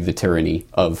into the tyranny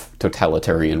of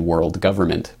totalitarian world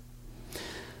government.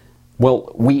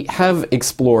 Well, we have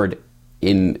explored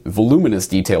in voluminous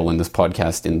detail in this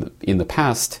podcast in the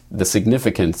past the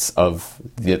significance of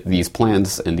these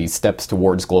plans and these steps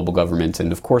towards global government.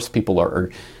 And of course, people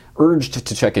are urged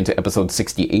to check into episode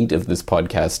 68 of this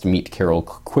podcast, Meet Carol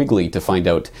Quigley, to find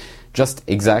out just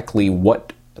exactly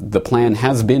what the plan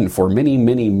has been for many,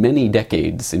 many, many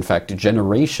decades, in fact,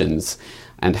 generations,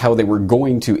 and how they were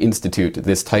going to institute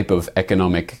this type of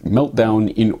economic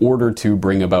meltdown in order to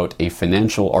bring about a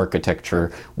financial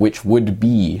architecture which would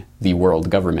be the world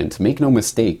government. Make no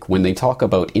mistake, when they talk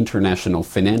about international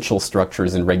financial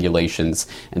structures and regulations,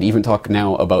 and even talk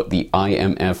now about the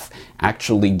IMF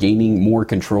actually gaining more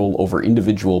control over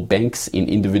individual banks in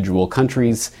individual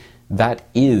countries, that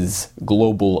is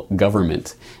global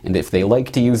government. And if they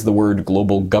like to use the word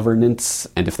global governance,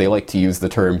 and if they like to use the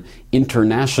term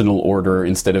international order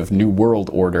instead of new world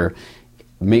order,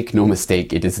 make no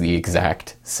mistake, it is the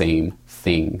exact same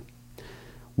thing.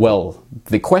 Well,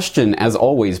 the question, as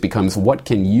always, becomes what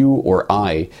can you or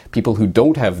I, people who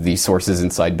don't have these sources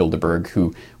inside Bilderberg,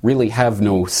 who really have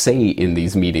no say in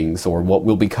these meetings or what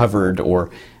will be covered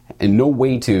or and no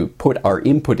way to put our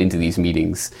input into these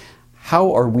meetings,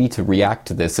 how are we to react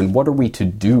to this, and what are we to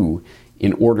do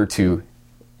in order to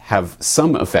have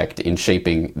some effect in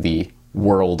shaping the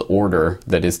world order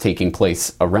that is taking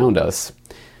place around us?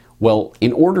 Well,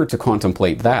 in order to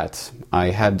contemplate that, I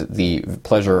had the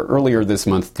pleasure earlier this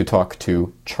month to talk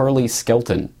to Charlie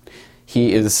Skelton.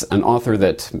 He is an author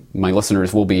that my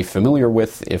listeners will be familiar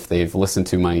with if they've listened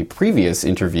to my previous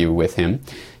interview with him.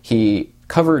 He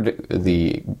covered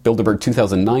the Bilderberg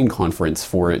 2009 conference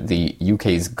for the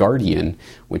UK's Guardian,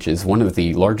 which is one of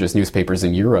the largest newspapers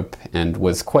in Europe, and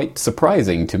was quite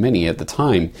surprising to many at the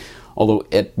time. Although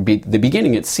at the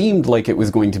beginning it seemed like it was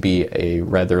going to be a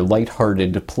rather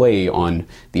lighthearted play on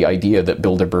the idea that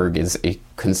Bilderberg is a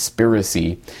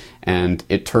conspiracy. And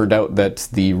it turned out that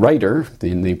the writer,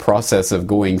 in the process of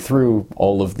going through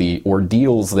all of the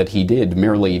ordeals that he did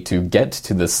merely to get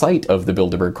to the site of the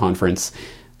Bilderberg conference,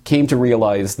 came to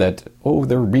realize that,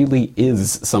 there really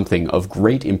is something of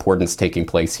great importance taking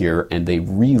place here, and they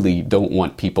really don't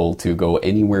want people to go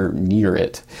anywhere near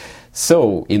it.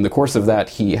 So, in the course of that,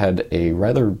 he had a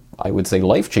rather, I would say,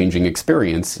 life-changing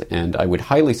experience, and I would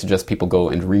highly suggest people go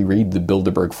and reread the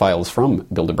Bilderberg files from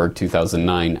Bilderberg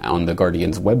 2009 on the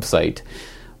Guardian's website.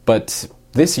 But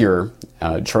this year,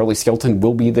 Charlie Skelton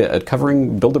will be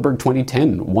covering Bilderberg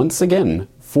 2010 once again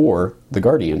for the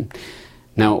Guardian.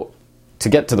 Now, to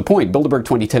get to the point, Bilderberg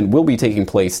 2010 will be taking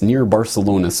place near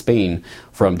Barcelona, Spain,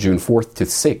 from June 4th to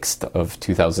 6th of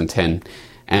 2010.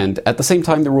 And at the same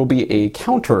time, there will be a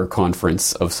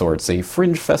counter-conference of sorts, a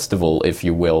fringe festival, if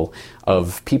you will,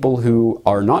 of people who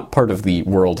are not part of the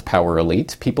world power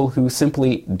elite, people who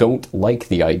simply don't like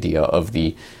the idea of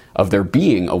there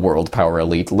being a world power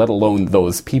elite, let alone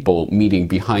those people meeting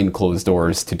behind closed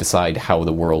doors to decide how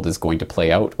the world is going to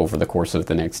play out over the course of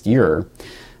the next year.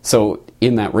 So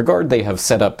in that regard, they have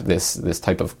set up this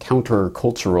type of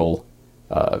counter-cultural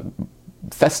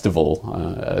festival,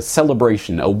 a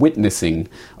celebration, a witnessing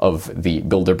of the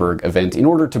Bilderberg event in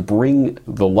order to bring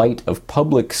the light of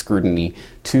public scrutiny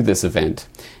to this event.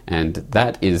 And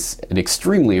that is an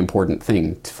extremely important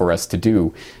thing for us to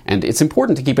do. And it's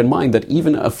important to keep in mind that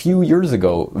even a few years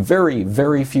ago, very,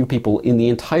 very few people in the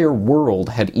entire world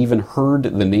had even heard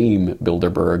the name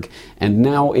Bilderberg. And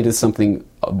now it is something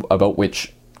about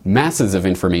which masses of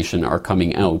information are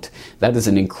coming out. That is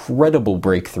an incredible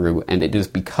breakthrough, and it is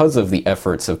because of the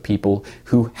efforts of people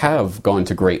who have gone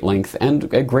to great length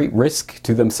and at great risk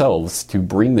to themselves to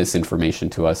bring this information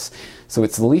to us. So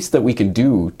it's the least that we can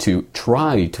do to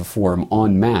try to form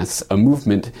en masse a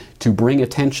movement to bring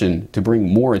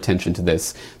more attention to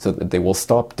this, so that they will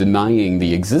stop denying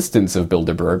the existence of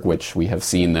Bilderberg, which we have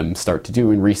seen them start to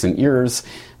do in recent years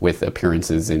with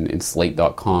appearances in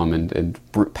Slate.com and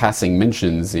passing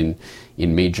mentions in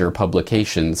major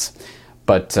publications.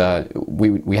 But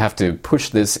we have to push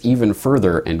this even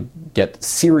further and get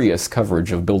serious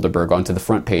coverage of Bilderberg onto the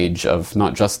front page of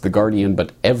not just The Guardian,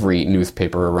 but every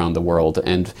newspaper around the world.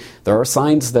 And there are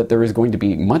signs that there is going to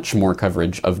be much more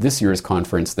coverage of this year's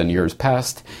conference than years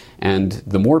past. And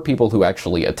the more people who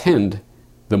actually attend,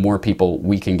 the more people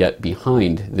we can get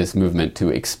behind this movement to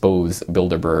expose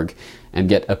Bilderberg and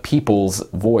get a people's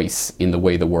voice in the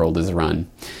way the world is run.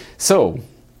 So,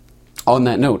 on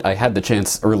that note, I had the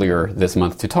chance earlier this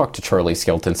month to talk to Charlie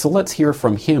Skelton, so let's hear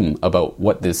from him about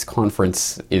what this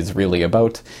conference is really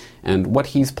about and what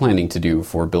he's planning to do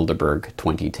for Bilderberg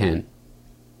 2010.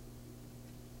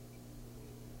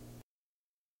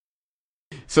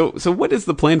 So what is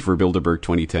the plan for Bilderberg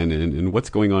 2010 and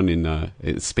what's going on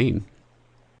in Spain?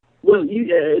 Well,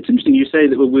 it's interesting you say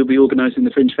that we'll be organising the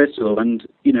Fringe Festival, and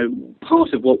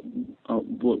part of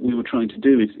what we were trying to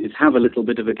do is have a little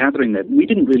bit of a gathering there. We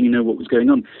didn't really know what was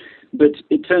going on, but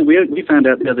it turned we found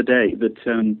out the other day that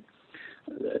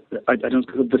I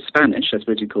don't know, the Spanish, I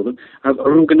suppose you call them, are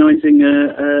organising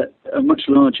a much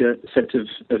larger set of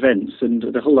events, and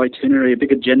the whole itinerary, a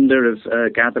big agenda of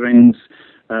gatherings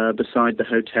beside the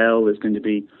hotel. There's going to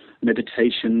be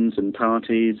meditations and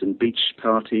parties and beach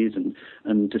parties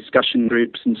and discussion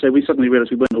groups, and so we suddenly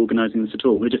realised we weren't organising this at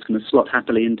all. We're just going to slot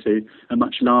happily into a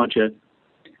much larger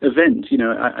event,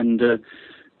 and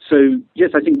so yes,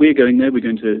 I think we're going there. We're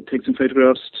going to take some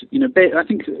photographs. I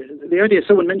think the idea,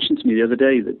 someone mentioned to me the other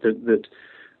day that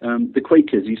the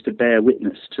Quakers used to bear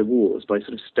witness to wars by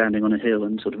sort of standing on a hill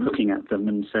and sort of looking at them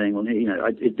and saying, well,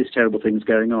 this terrible thing's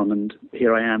going on, and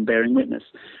here I am bearing witness.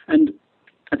 And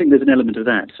I think there's an element of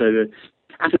that. So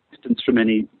at a distance from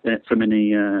any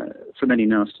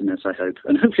nastiness, I hope,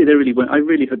 and hopefully there really won't. I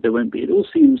really hope there won't be. It all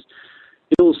seems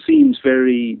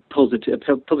very positive,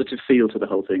 a positive feel to the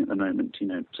whole thing at the moment.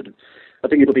 Sort of. I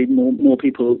think it'll be more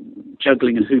people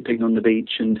juggling and hooping on the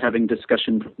beach and having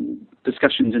discussions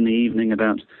in the evening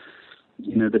about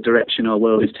the direction our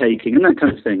world is taking and that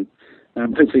kind of thing.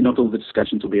 Hopefully not all the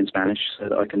discussions will be in Spanish so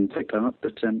that I can take part,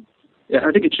 but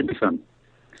I think it should be fun.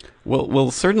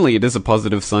 Well, certainly it is a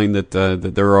positive sign that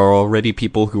there are already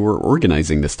people who are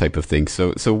organizing this type of thing.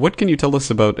 So what can you tell us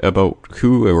about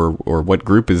who or what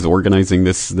group is organizing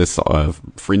this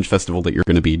Fringe Festival that you're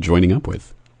going to be joining up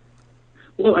with?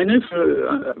 Well, I know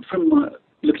from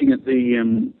looking at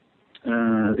the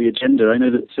agenda, I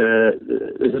know that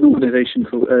there's an organisation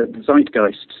called the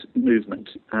Zeitgeist Movement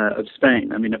of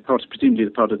Spain. I mean, presumably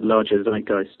part of the larger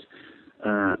Zeitgeist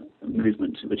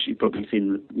movement, which you've probably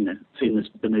seen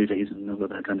the movies and all of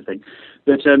that kind of thing.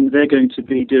 But they're going to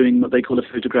be doing what they call a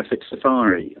photographic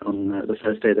safari on the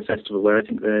first day of the festival, where I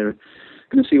think they're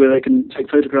going to see where they can take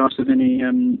photographs of any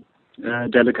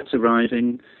delegates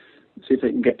arriving, see if they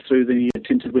can get through the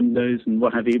tinted windows and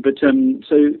what have you. But so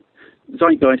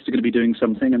Zeitgeist are going to be doing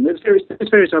something, and there's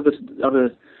various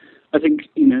other. I think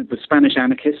the Spanish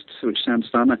anarchists, which sounds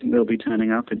fun. I think they'll be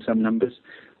turning up in some numbers.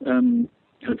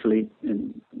 Hopefully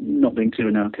not being too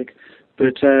anarchic.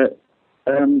 But so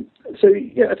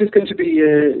yeah, there's going to be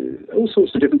all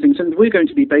sorts of different things, and we're going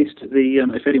to be based at the.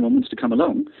 If anyone wants to come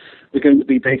along, we're going to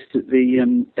be based at the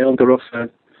El Garrofa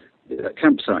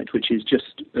campsite, which is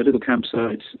just a little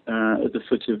campsite at the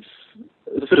foot of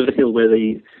the hill where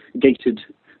the gated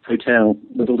hotel,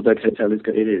 the Bilderberg Hotel, is,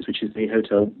 which is the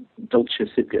Hotel Dolce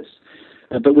Sitges.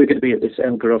 But we're going to be at this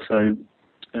El Garrofa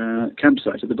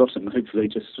campsite at the bottom, hopefully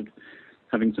just sort of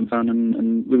having some fun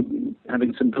and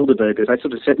having some Bilderbergers. I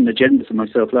sort of set an agenda for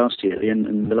myself last year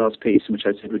in the last piece, in which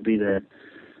I said would be there,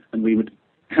 and we would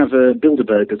have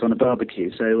Bilderbergers on a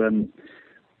barbecue. So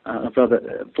I've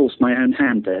rather forced my own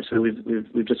hand there. So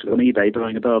we've just on eBay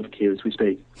buying a barbecue as we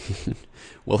speak.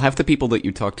 Well, half the people that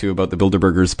you talk to about the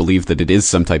Bilderbergers believe that it is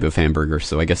some type of hamburger,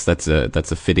 so I guess that's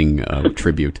a fitting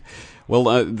tribute. Well,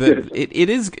 it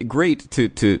is great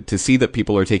to see that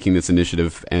people are taking this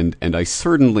initiative, and I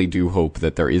certainly do hope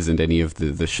that there isn't any of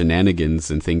the shenanigans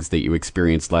and things that you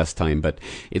experienced last time. But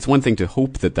it's one thing to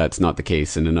hope that that's not the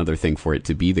case, and another thing for it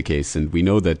to be the case. And we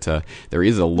know that there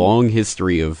is a long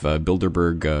history of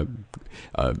Bilderberg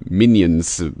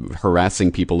minions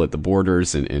harassing people at the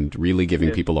borders and really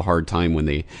giving people a hard time when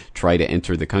they try to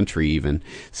enter the country even.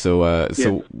 So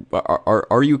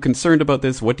are you concerned about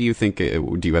this? What do you think?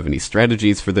 Do you have any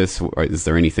strategies for this? Or is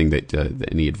there anything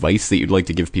any advice that you'd like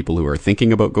to give people who are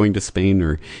thinking about going to Spain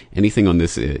or anything on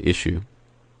this issue?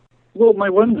 Well,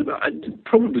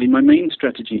 probably my main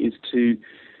strategy is to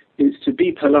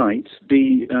be polite,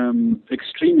 be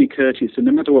extremely courteous, and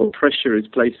no matter what pressure is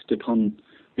placed upon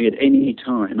me at any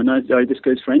time, and this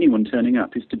goes for anyone turning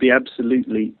up, is to be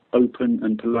absolutely open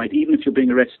and polite, even if you're being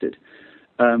arrested.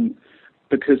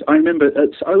 Because I remember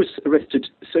I was arrested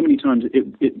so many times,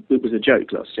 it was a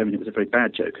joke last year. I mean, it was a very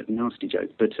bad joke, a nasty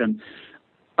joke. But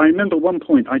I remember one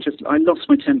point, I lost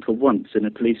my temper once in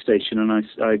a police station, and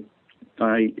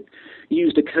I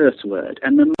used a curse word.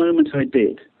 And the moment I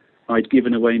did, I'd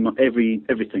given away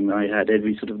everything that I had,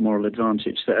 every sort of moral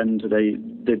advantage, and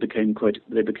they became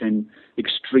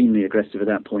extremely aggressive at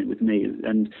that point with me.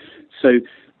 And so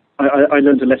I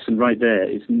learned a lesson right there: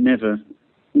 is never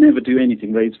do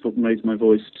anything, raise my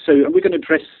voice. So we're going to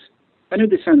dress. I know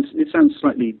it sounds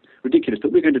slightly ridiculous,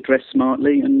 but we're going to dress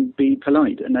smartly and be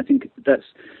polite. And I think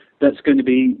that's going to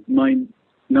be my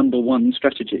number one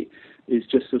strategy: is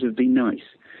just sort of be nice.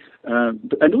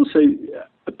 And also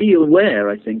be aware,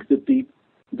 I think, that the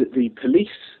that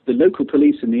the local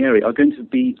police in the area are going to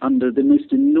be under the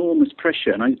most enormous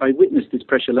pressure. And I witnessed this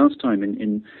pressure last time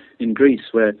in Greece,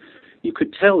 where you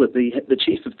could tell that the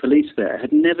chief of police there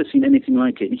had never seen anything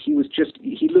like it.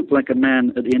 He looked like a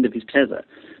man at the end of his tether,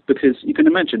 because you can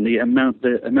imagine the amount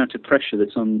of pressure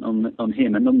that's on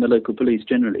him and on the local police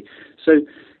generally. So,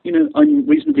 I'm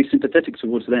reasonably sympathetic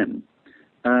towards them,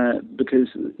 because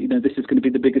this is going to be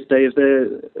the biggest day of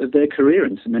their career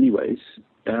in many ways.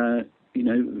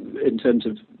 In terms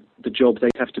of the job they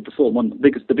have to perform,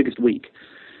 the biggest week.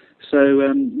 So,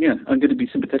 I'm going to be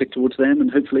sympathetic towards them,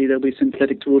 and hopefully they'll be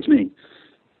sympathetic towards me.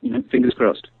 Fingers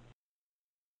crossed.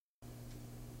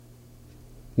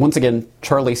 Once again,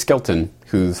 Charlie Skelton,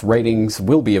 whose writings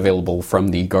will be available from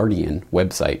the Guardian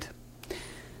website.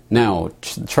 Now,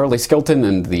 Charlie Skelton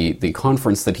and the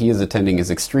conference that he is attending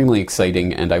is extremely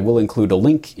exciting, and I will include a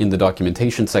link in the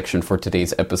documentation section for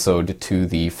today's episode to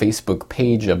the Facebook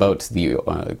page about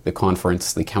the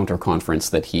conference, the counter-conference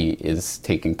that he is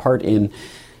taking part in.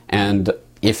 And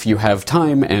if you have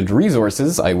time and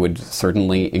resources, I would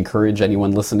certainly encourage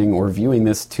anyone listening or viewing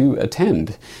this to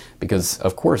attend, because,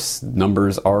 of course,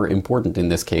 numbers are important in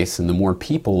this case, and the more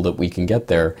people that we can get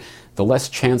there, the less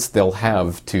chance they'll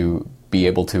have to be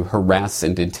able to harass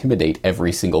and intimidate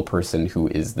every single person who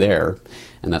is there.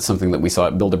 And that's something that we saw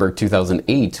at Bilderberg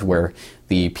 2008, where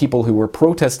the people who were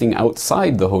protesting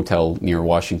outside the hotel near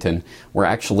Washington were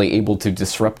actually able to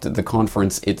disrupt the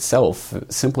conference itself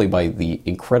simply by the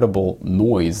incredible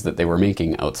noise that they were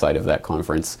making outside of that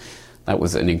conference. That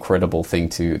was an incredible thing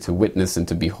to witness and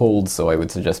to behold, so I would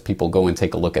suggest people go and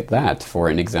take a look at that for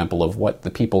an example of what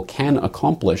the people can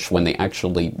accomplish when they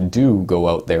actually do go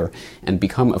out there and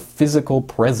become a physical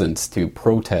presence to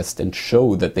protest and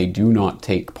show that they do not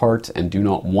take part and do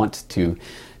not want to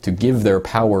give their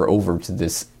power over to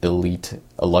this elite,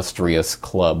 illustrious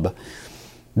club.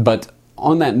 But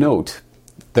on that note,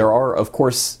 there are, of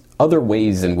course, other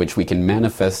ways in which we can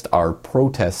manifest our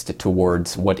protest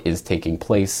towards what is taking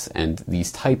place and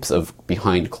these types of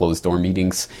behind closed door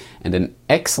meetings. And an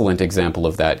excellent example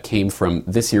of that came from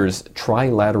this year's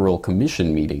Trilateral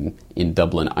Commission meeting in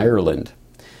Dublin, Ireland.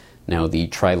 Now, the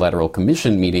Trilateral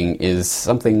Commission meeting is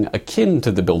something akin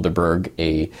to the Bilderberg,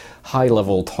 a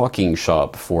high-level talking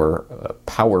shop for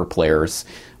power players,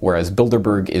 whereas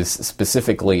Bilderberg is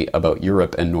specifically about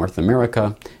Europe and North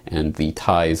America and the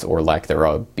ties or lack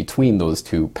thereof between those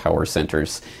two power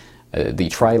centers. The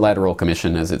Trilateral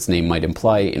Commission, as its name might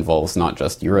imply, involves not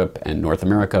just Europe and North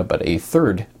America, but a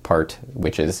third part,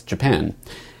 which is Japan.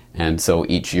 And so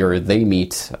each year they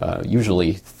meet,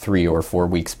 usually 3 or 4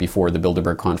 weeks before the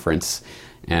Bilderberg conference,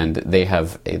 and they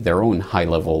have their own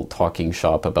high-level talking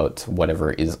shop about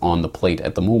whatever is on the plate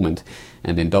at the moment.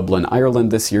 And in Dublin,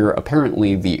 Ireland this year,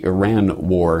 apparently the Iran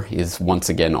war is once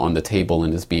again on the table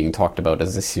and is being talked about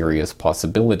as a serious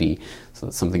possibility. So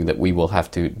that's something that we will have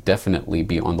to definitely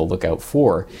be on the lookout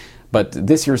for. But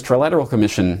this year's Trilateral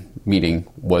Commission meeting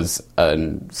was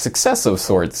a success of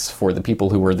sorts for the people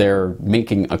who were there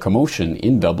making a commotion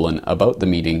in Dublin about the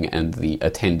meeting and the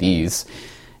attendees.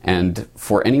 And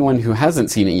for anyone who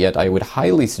hasn't seen it yet, I would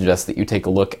highly suggest that you take a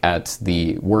look at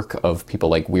the work of people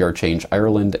like We Are Change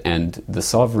Ireland and the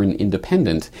Sovereign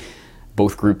Independent,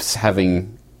 both groups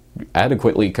having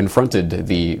adequately confronted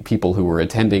the people who were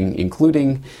attending,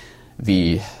 including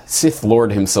the Sith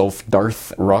Lord himself,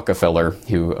 Darth Rockefeller,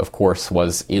 who, of course,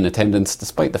 was in attendance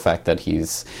despite the fact that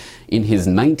he's in his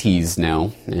 90s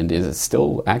now and is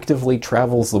still actively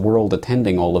travels the world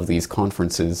attending all of these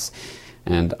conferences,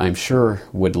 and I'm sure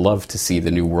would love to see the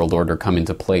New World Order come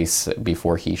into place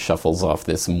before he shuffles off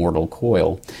this mortal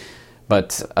coil.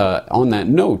 But on that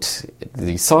note,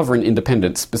 the Sovereign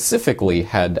Independent specifically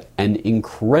had an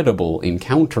incredible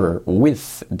encounter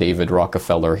with David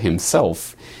Rockefeller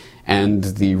himself. And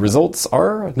the results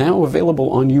are now available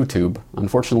on YouTube.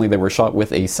 Unfortunately, they were shot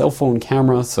with a cell phone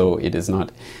camera, so it is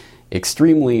not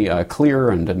extremely clear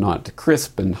and not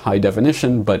crisp and high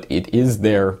definition, but it is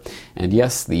there. And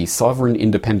yes, the Sovereign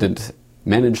Independent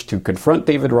managed to confront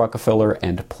David Rockefeller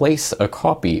and place a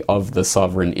copy of the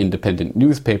Sovereign Independent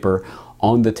newspaper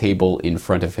on the table in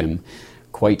front of him.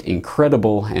 Quite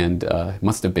incredible, and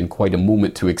must have been quite a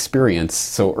moment to experience.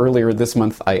 So earlier this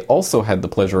month, I also had the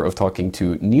pleasure of talking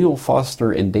to Neil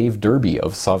Foster and Dave Derby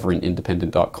of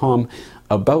SovereignIndependent.com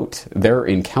about their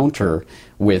encounter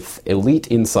with elite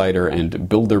insider and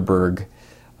Bilderberg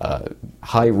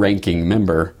high-ranking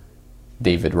member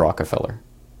David Rockefeller.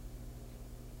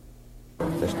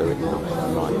 Let's do it now.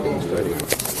 Right, let's do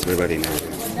it. We're ready now.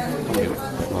 Right,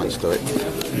 let's do it.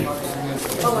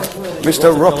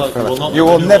 Mr. Rockefeller, you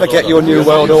will never get your New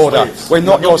World Order. We're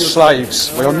not your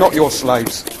slaves. We are not your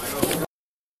slaves.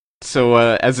 So,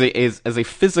 as a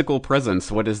physical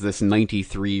presence, what is this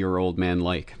 93-year-old man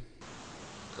like?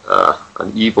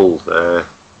 An evil. I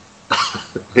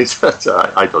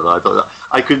don't know.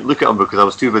 I couldn't look at him because I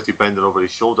was too busy bending over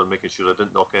his shoulder, making sure I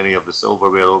didn't knock any of the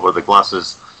silverware over the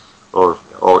glasses, or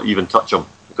even touch him,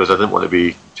 because I didn't want to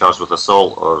be charged with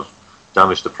assault or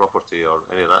damage to property or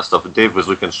any of that stuff. And Dave was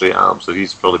looking straight at him, so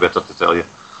he's probably better to tell you.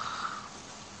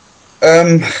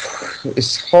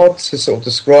 It's hard to sort of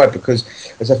describe, because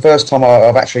it's the first time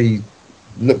I've actually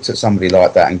looked at somebody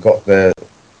like that and got the.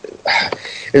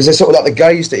 It was a sort of like the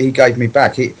gaze that he gave me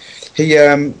back. I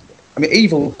mean,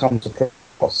 evil comes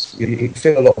across. You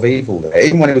feel a lot of evil there.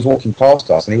 Even when he was walking past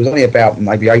us, and he was only about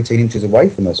maybe 18 inches away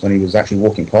from us when he was actually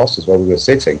walking past us while we were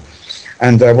sitting.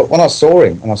 And when I saw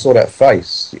him and I saw that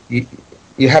face,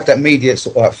 you have that immediate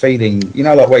sort of like feeling, you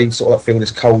know, like where you sort of like feel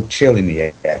this cold chill in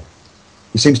the air.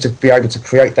 He seems to be able to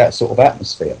create that sort of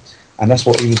atmosphere, and that's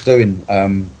what he was doing.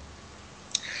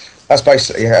 That's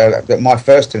basically my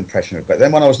first impression of it. But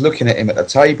then when I was looking at him at the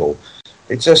table,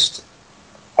 I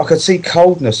could see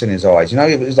coldness in his eyes. You know,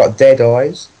 it was like dead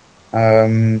eyes.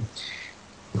 I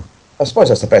suppose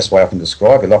that's the best way I can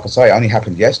describe it. Like I say, it only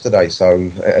happened yesterday,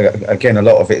 so again, a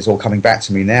lot of it is all coming back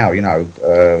to me now. You know,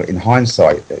 in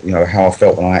hindsight, you know how I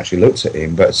felt when I actually looked at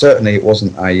him. But certainly, it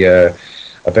wasn't a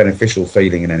beneficial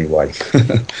feeling in any way.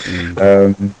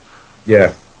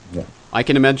 Yeah. I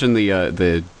can imagine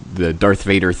the Darth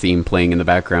Vader theme playing in the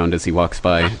background as he walks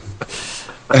by.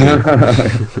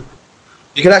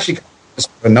 You could actually cut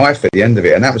a knife at the end of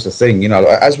it, and that was the thing. You know,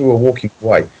 as we were walking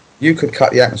away, you could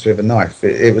cut the atmosphere with a knife.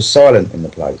 It was silent in the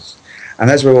place,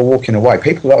 and as we were walking away,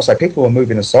 people were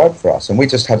moving aside for us, and we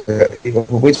just had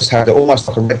almost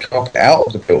like a red carpet out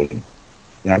of the building.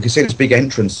 You know, you can see this big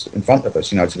entrance in front of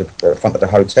us, you know, to the front of the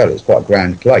hotel. It's quite a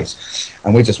grand place.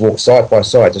 And we just walked side by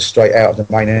side, just straight out of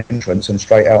the main entrance and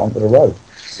straight out onto the road.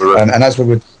 Right. And as we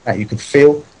were, you could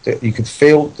feel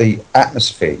the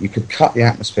atmosphere. You could cut the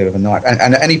atmosphere with a knife.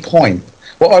 And at any point,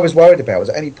 what I was worried about was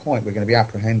at any point we're going to be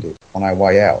apprehended on our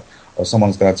way out, or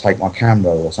someone's going to take my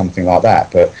camera or something like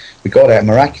that. But we got out,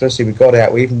 miraculously, we got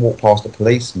out. We even walked past the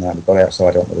police and that. We got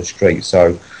outside onto the street.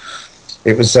 So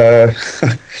it was, I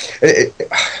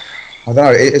don't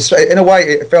know, in a way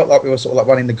it felt like we were sort of like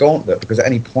running the gauntlet, because at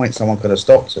any point someone could have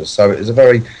stopped us. So it was a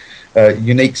very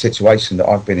unique situation that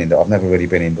I've been in, that I've never really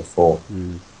been in before.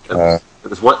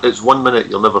 It's 1 minute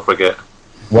you'll never forget.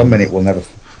 1 minute we'll never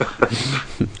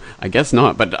I guess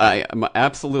not, but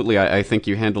I think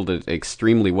you handled it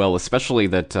extremely well, especially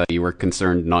that you were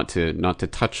concerned not to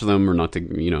touch them or not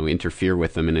to, you know, interfere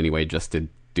with them in any way, just to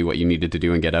do what you needed to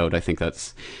do and get out. I think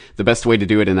that's the best way to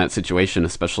do it in that situation,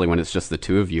 especially when it's just the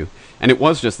two of you. And it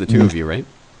was just the two of you, right?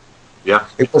 Yeah.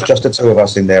 It was just the two of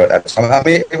us in there at that time. I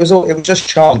mean, it was just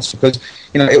chance, because,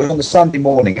 you know, it was on the Sunday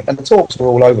morning, and the talks were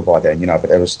all over by then, you know, but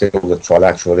there was still the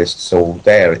trilateralists all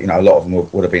there. You know, a lot of them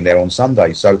would have been there on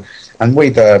Sunday. So, and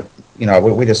we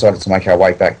decided to make our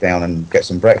way back down and get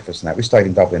some breakfast and that. We stayed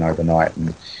in Dublin overnight,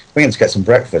 and we went to get some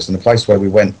breakfast, and the place where we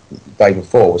went the day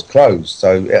before was closed.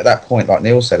 So at that point, like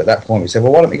Neil said, we said,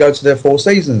 well, why don't we go to the Four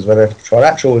Seasons where the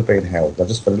trilateral was being held,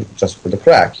 just for the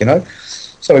crack, you know?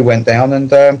 So we went down,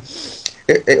 and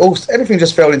everything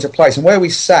just fell into place. And where we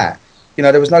sat, you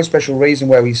know, there was no special reason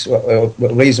why we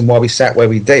sat where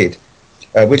we did.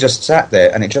 We just sat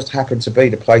there, and it just happened to be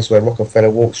the place where Rockefeller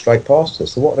walked straight past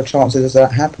us. So what are the chances of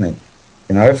that happening?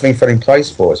 You know, everything fell in place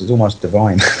for us. It's almost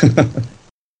divine.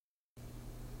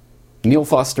 Neil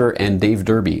Foster and Dave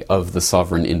Derby of the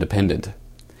Sovereign Independent.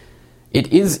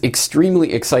 It is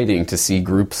extremely exciting to see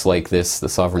groups like this, the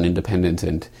Sovereign Independent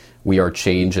and We Are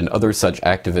Change and other such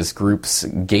activist groups,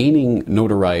 gaining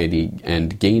notoriety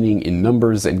and gaining in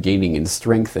numbers and gaining in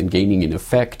strength and gaining in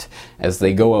effect as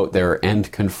they go out there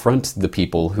and confront the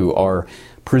people who are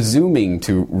presuming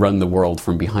to run the world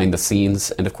from behind the scenes.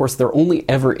 And of course, they're only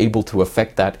ever able to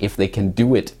affect that if they can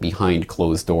do it behind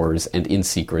closed doors and in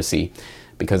secrecy,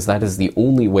 because that is the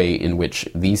only way in which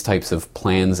these types of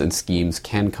plans and schemes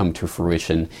can come to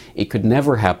fruition. It could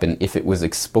never happen if it was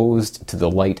exposed to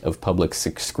the light of public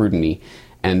scrutiny.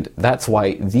 And that's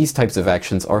why these types of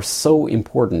actions are so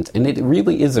important. And it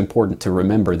really is important to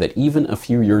remember that even a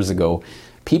few years ago,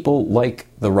 people like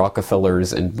the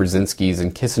Rockefellers and Brzezinskis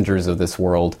and Kissingers of this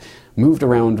world moved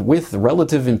around with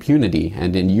relative impunity.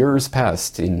 And in years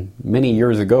past, in many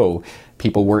years ago,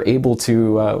 people were able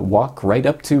to walk right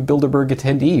up to Bilderberg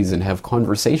attendees and have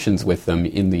conversations with them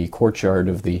in the courtyard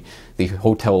of the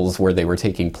hotels where they were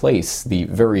taking place. The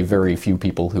very, very few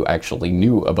people who actually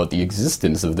knew about the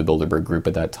existence of the Bilderberg group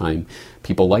at that time,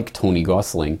 people like Tony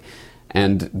Gosling.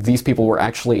 And these people were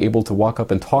actually able to walk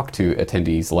up and talk to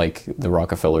attendees like the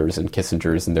Rockefellers and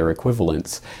Kissingers and their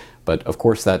equivalents. But of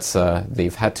course,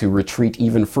 they've had to retreat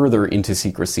even further into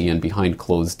secrecy and behind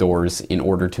closed doors in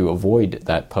order to avoid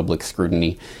that public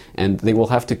scrutiny. And they will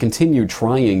have to continue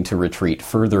trying to retreat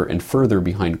further and further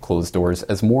behind closed doors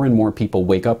as more and more people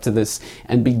wake up to this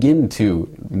and begin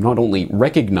to not only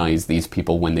recognize these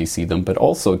people when they see them, but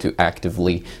also to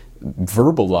actively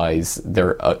verbalize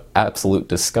their absolute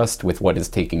disgust with what is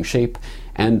taking shape,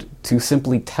 and to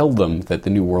simply tell them that the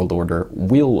New World Order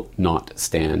will not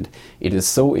stand. It is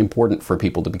so important for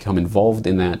people to become involved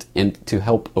in that and to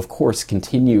help, of course,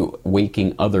 continue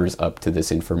waking others up to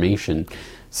this information.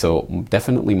 So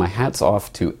definitely my hat's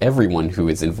off to everyone who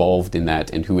is involved in that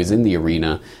and who is in the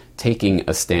arena taking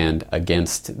a stand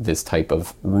against this type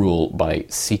of rule by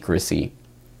secrecy.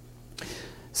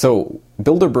 So,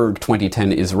 Bilderberg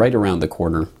 2010 is right around the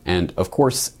corner, and of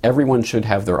course, everyone should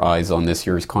have their eyes on this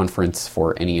year's conference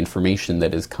for any information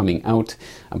that is coming out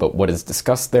about what is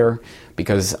discussed there,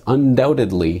 because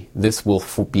undoubtedly this will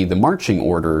be the marching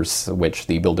orders which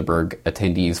the Bilderberg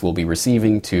attendees will be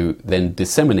receiving to then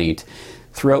disseminate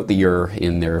throughout the year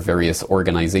in their various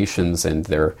organizations and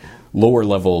their lower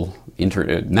level,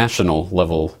 international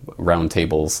level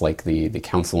roundtables like the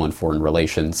Council on Foreign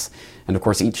Relations. And of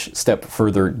course, each step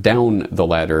further down the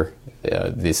ladder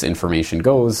this information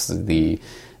goes, the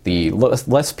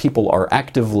less people are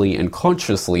actively and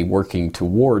consciously working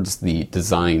towards the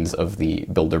designs of the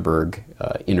Bilderberg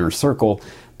inner circle,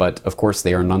 but of course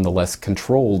they are nonetheless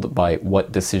controlled by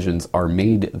what decisions are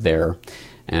made there.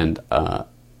 And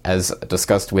as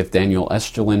discussed with Daniel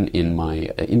Estulin in my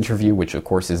interview, which of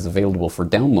course is available for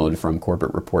download from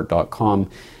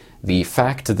CorbettReport.com, the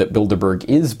fact that Bilderberg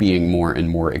is being more and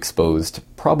more exposed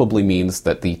probably means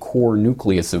that the core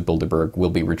nucleus of Bilderberg will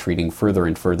be retreating further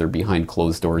and further behind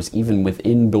closed doors, even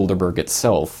within Bilderberg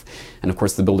itself. And of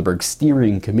course, the Bilderberg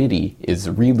Steering Committee is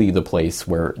really the place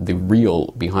where the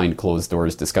real behind closed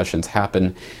doors discussions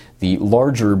happen. The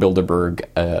larger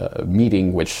Bilderberg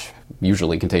meeting, which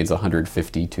usually contains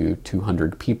 150 to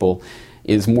 200 people,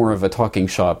 is more of a talking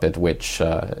shop at which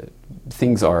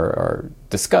things are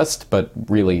discussed, but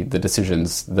really the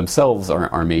decisions themselves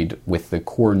are made with the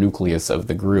core nucleus of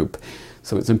the group.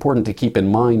 So it's important to keep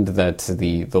in mind that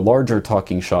the larger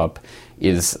talking shop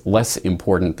is less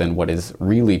important than what is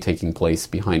really taking place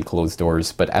behind closed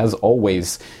doors. But as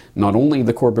always, not only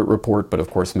the Corbett Report, but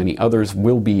of course many others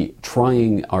will be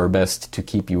trying our best to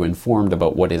keep you informed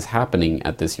about what is happening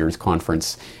at this year's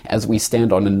conference, as we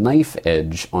stand on a knife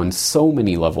edge on so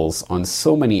many levels, on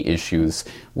so many issues,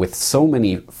 with so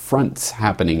many fronts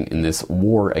happening in this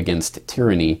war against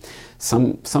tyranny.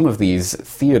 Some of these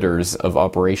theaters of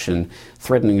operation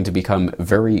threatening to become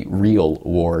very real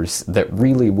wars that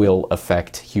really will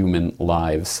affect human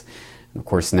lives. And of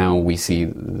course, now we see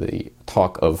the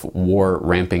talk of war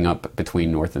ramping up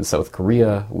between North and South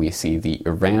Korea. We see the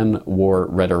Iran war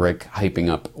rhetoric hyping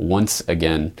up once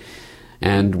again.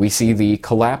 And we see the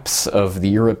collapse of the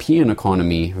European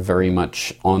economy very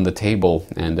much on the table,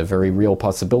 and a very real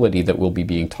possibility that will be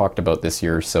being talked about this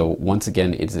year. So once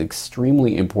again, it's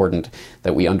extremely important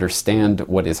that we understand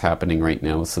what is happening right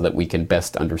now so that we can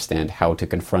best understand how to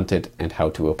confront it and how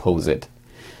to oppose it.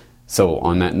 So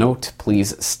on that note,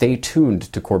 please stay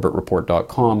tuned to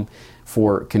CorbettReport.com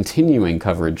for continuing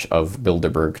coverage of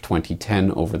Bilderberg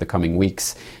 2010 over the coming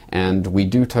weeks. And we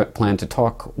do plan to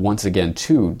talk once again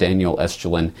to Daniel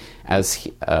Estulin as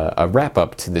a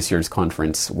wrap-up to this year's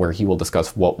conference, where he will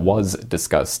discuss what was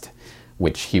discussed,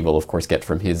 which he will of course get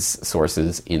from his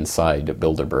sources inside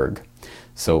Bilderberg.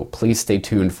 So please stay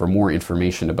tuned for more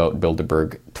information about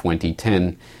Bilderberg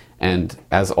 2010. And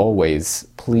as always,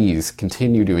 please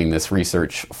continue doing this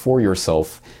research for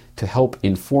yourself to help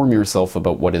inform yourself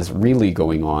about what is really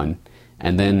going on,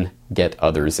 and then get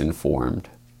others informed.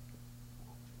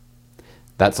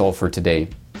 That's all for today.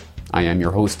 I am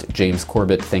your host, James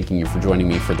Corbett, thanking you for joining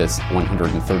me for this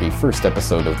 131st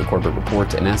episode of the Corbett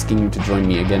Report, and asking you to join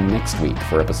me again next week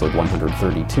for episode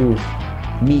 132,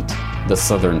 Meet the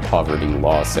Southern Poverty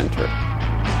Law Center.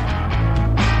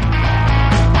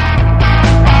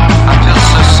 I feel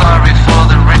so sorry for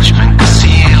the rich man, 'cause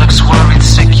he looks worried,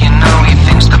 sick, you know. He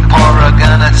thinks the poor are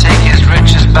gonna take his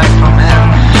riches back from him.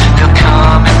 He'll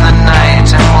come in the night.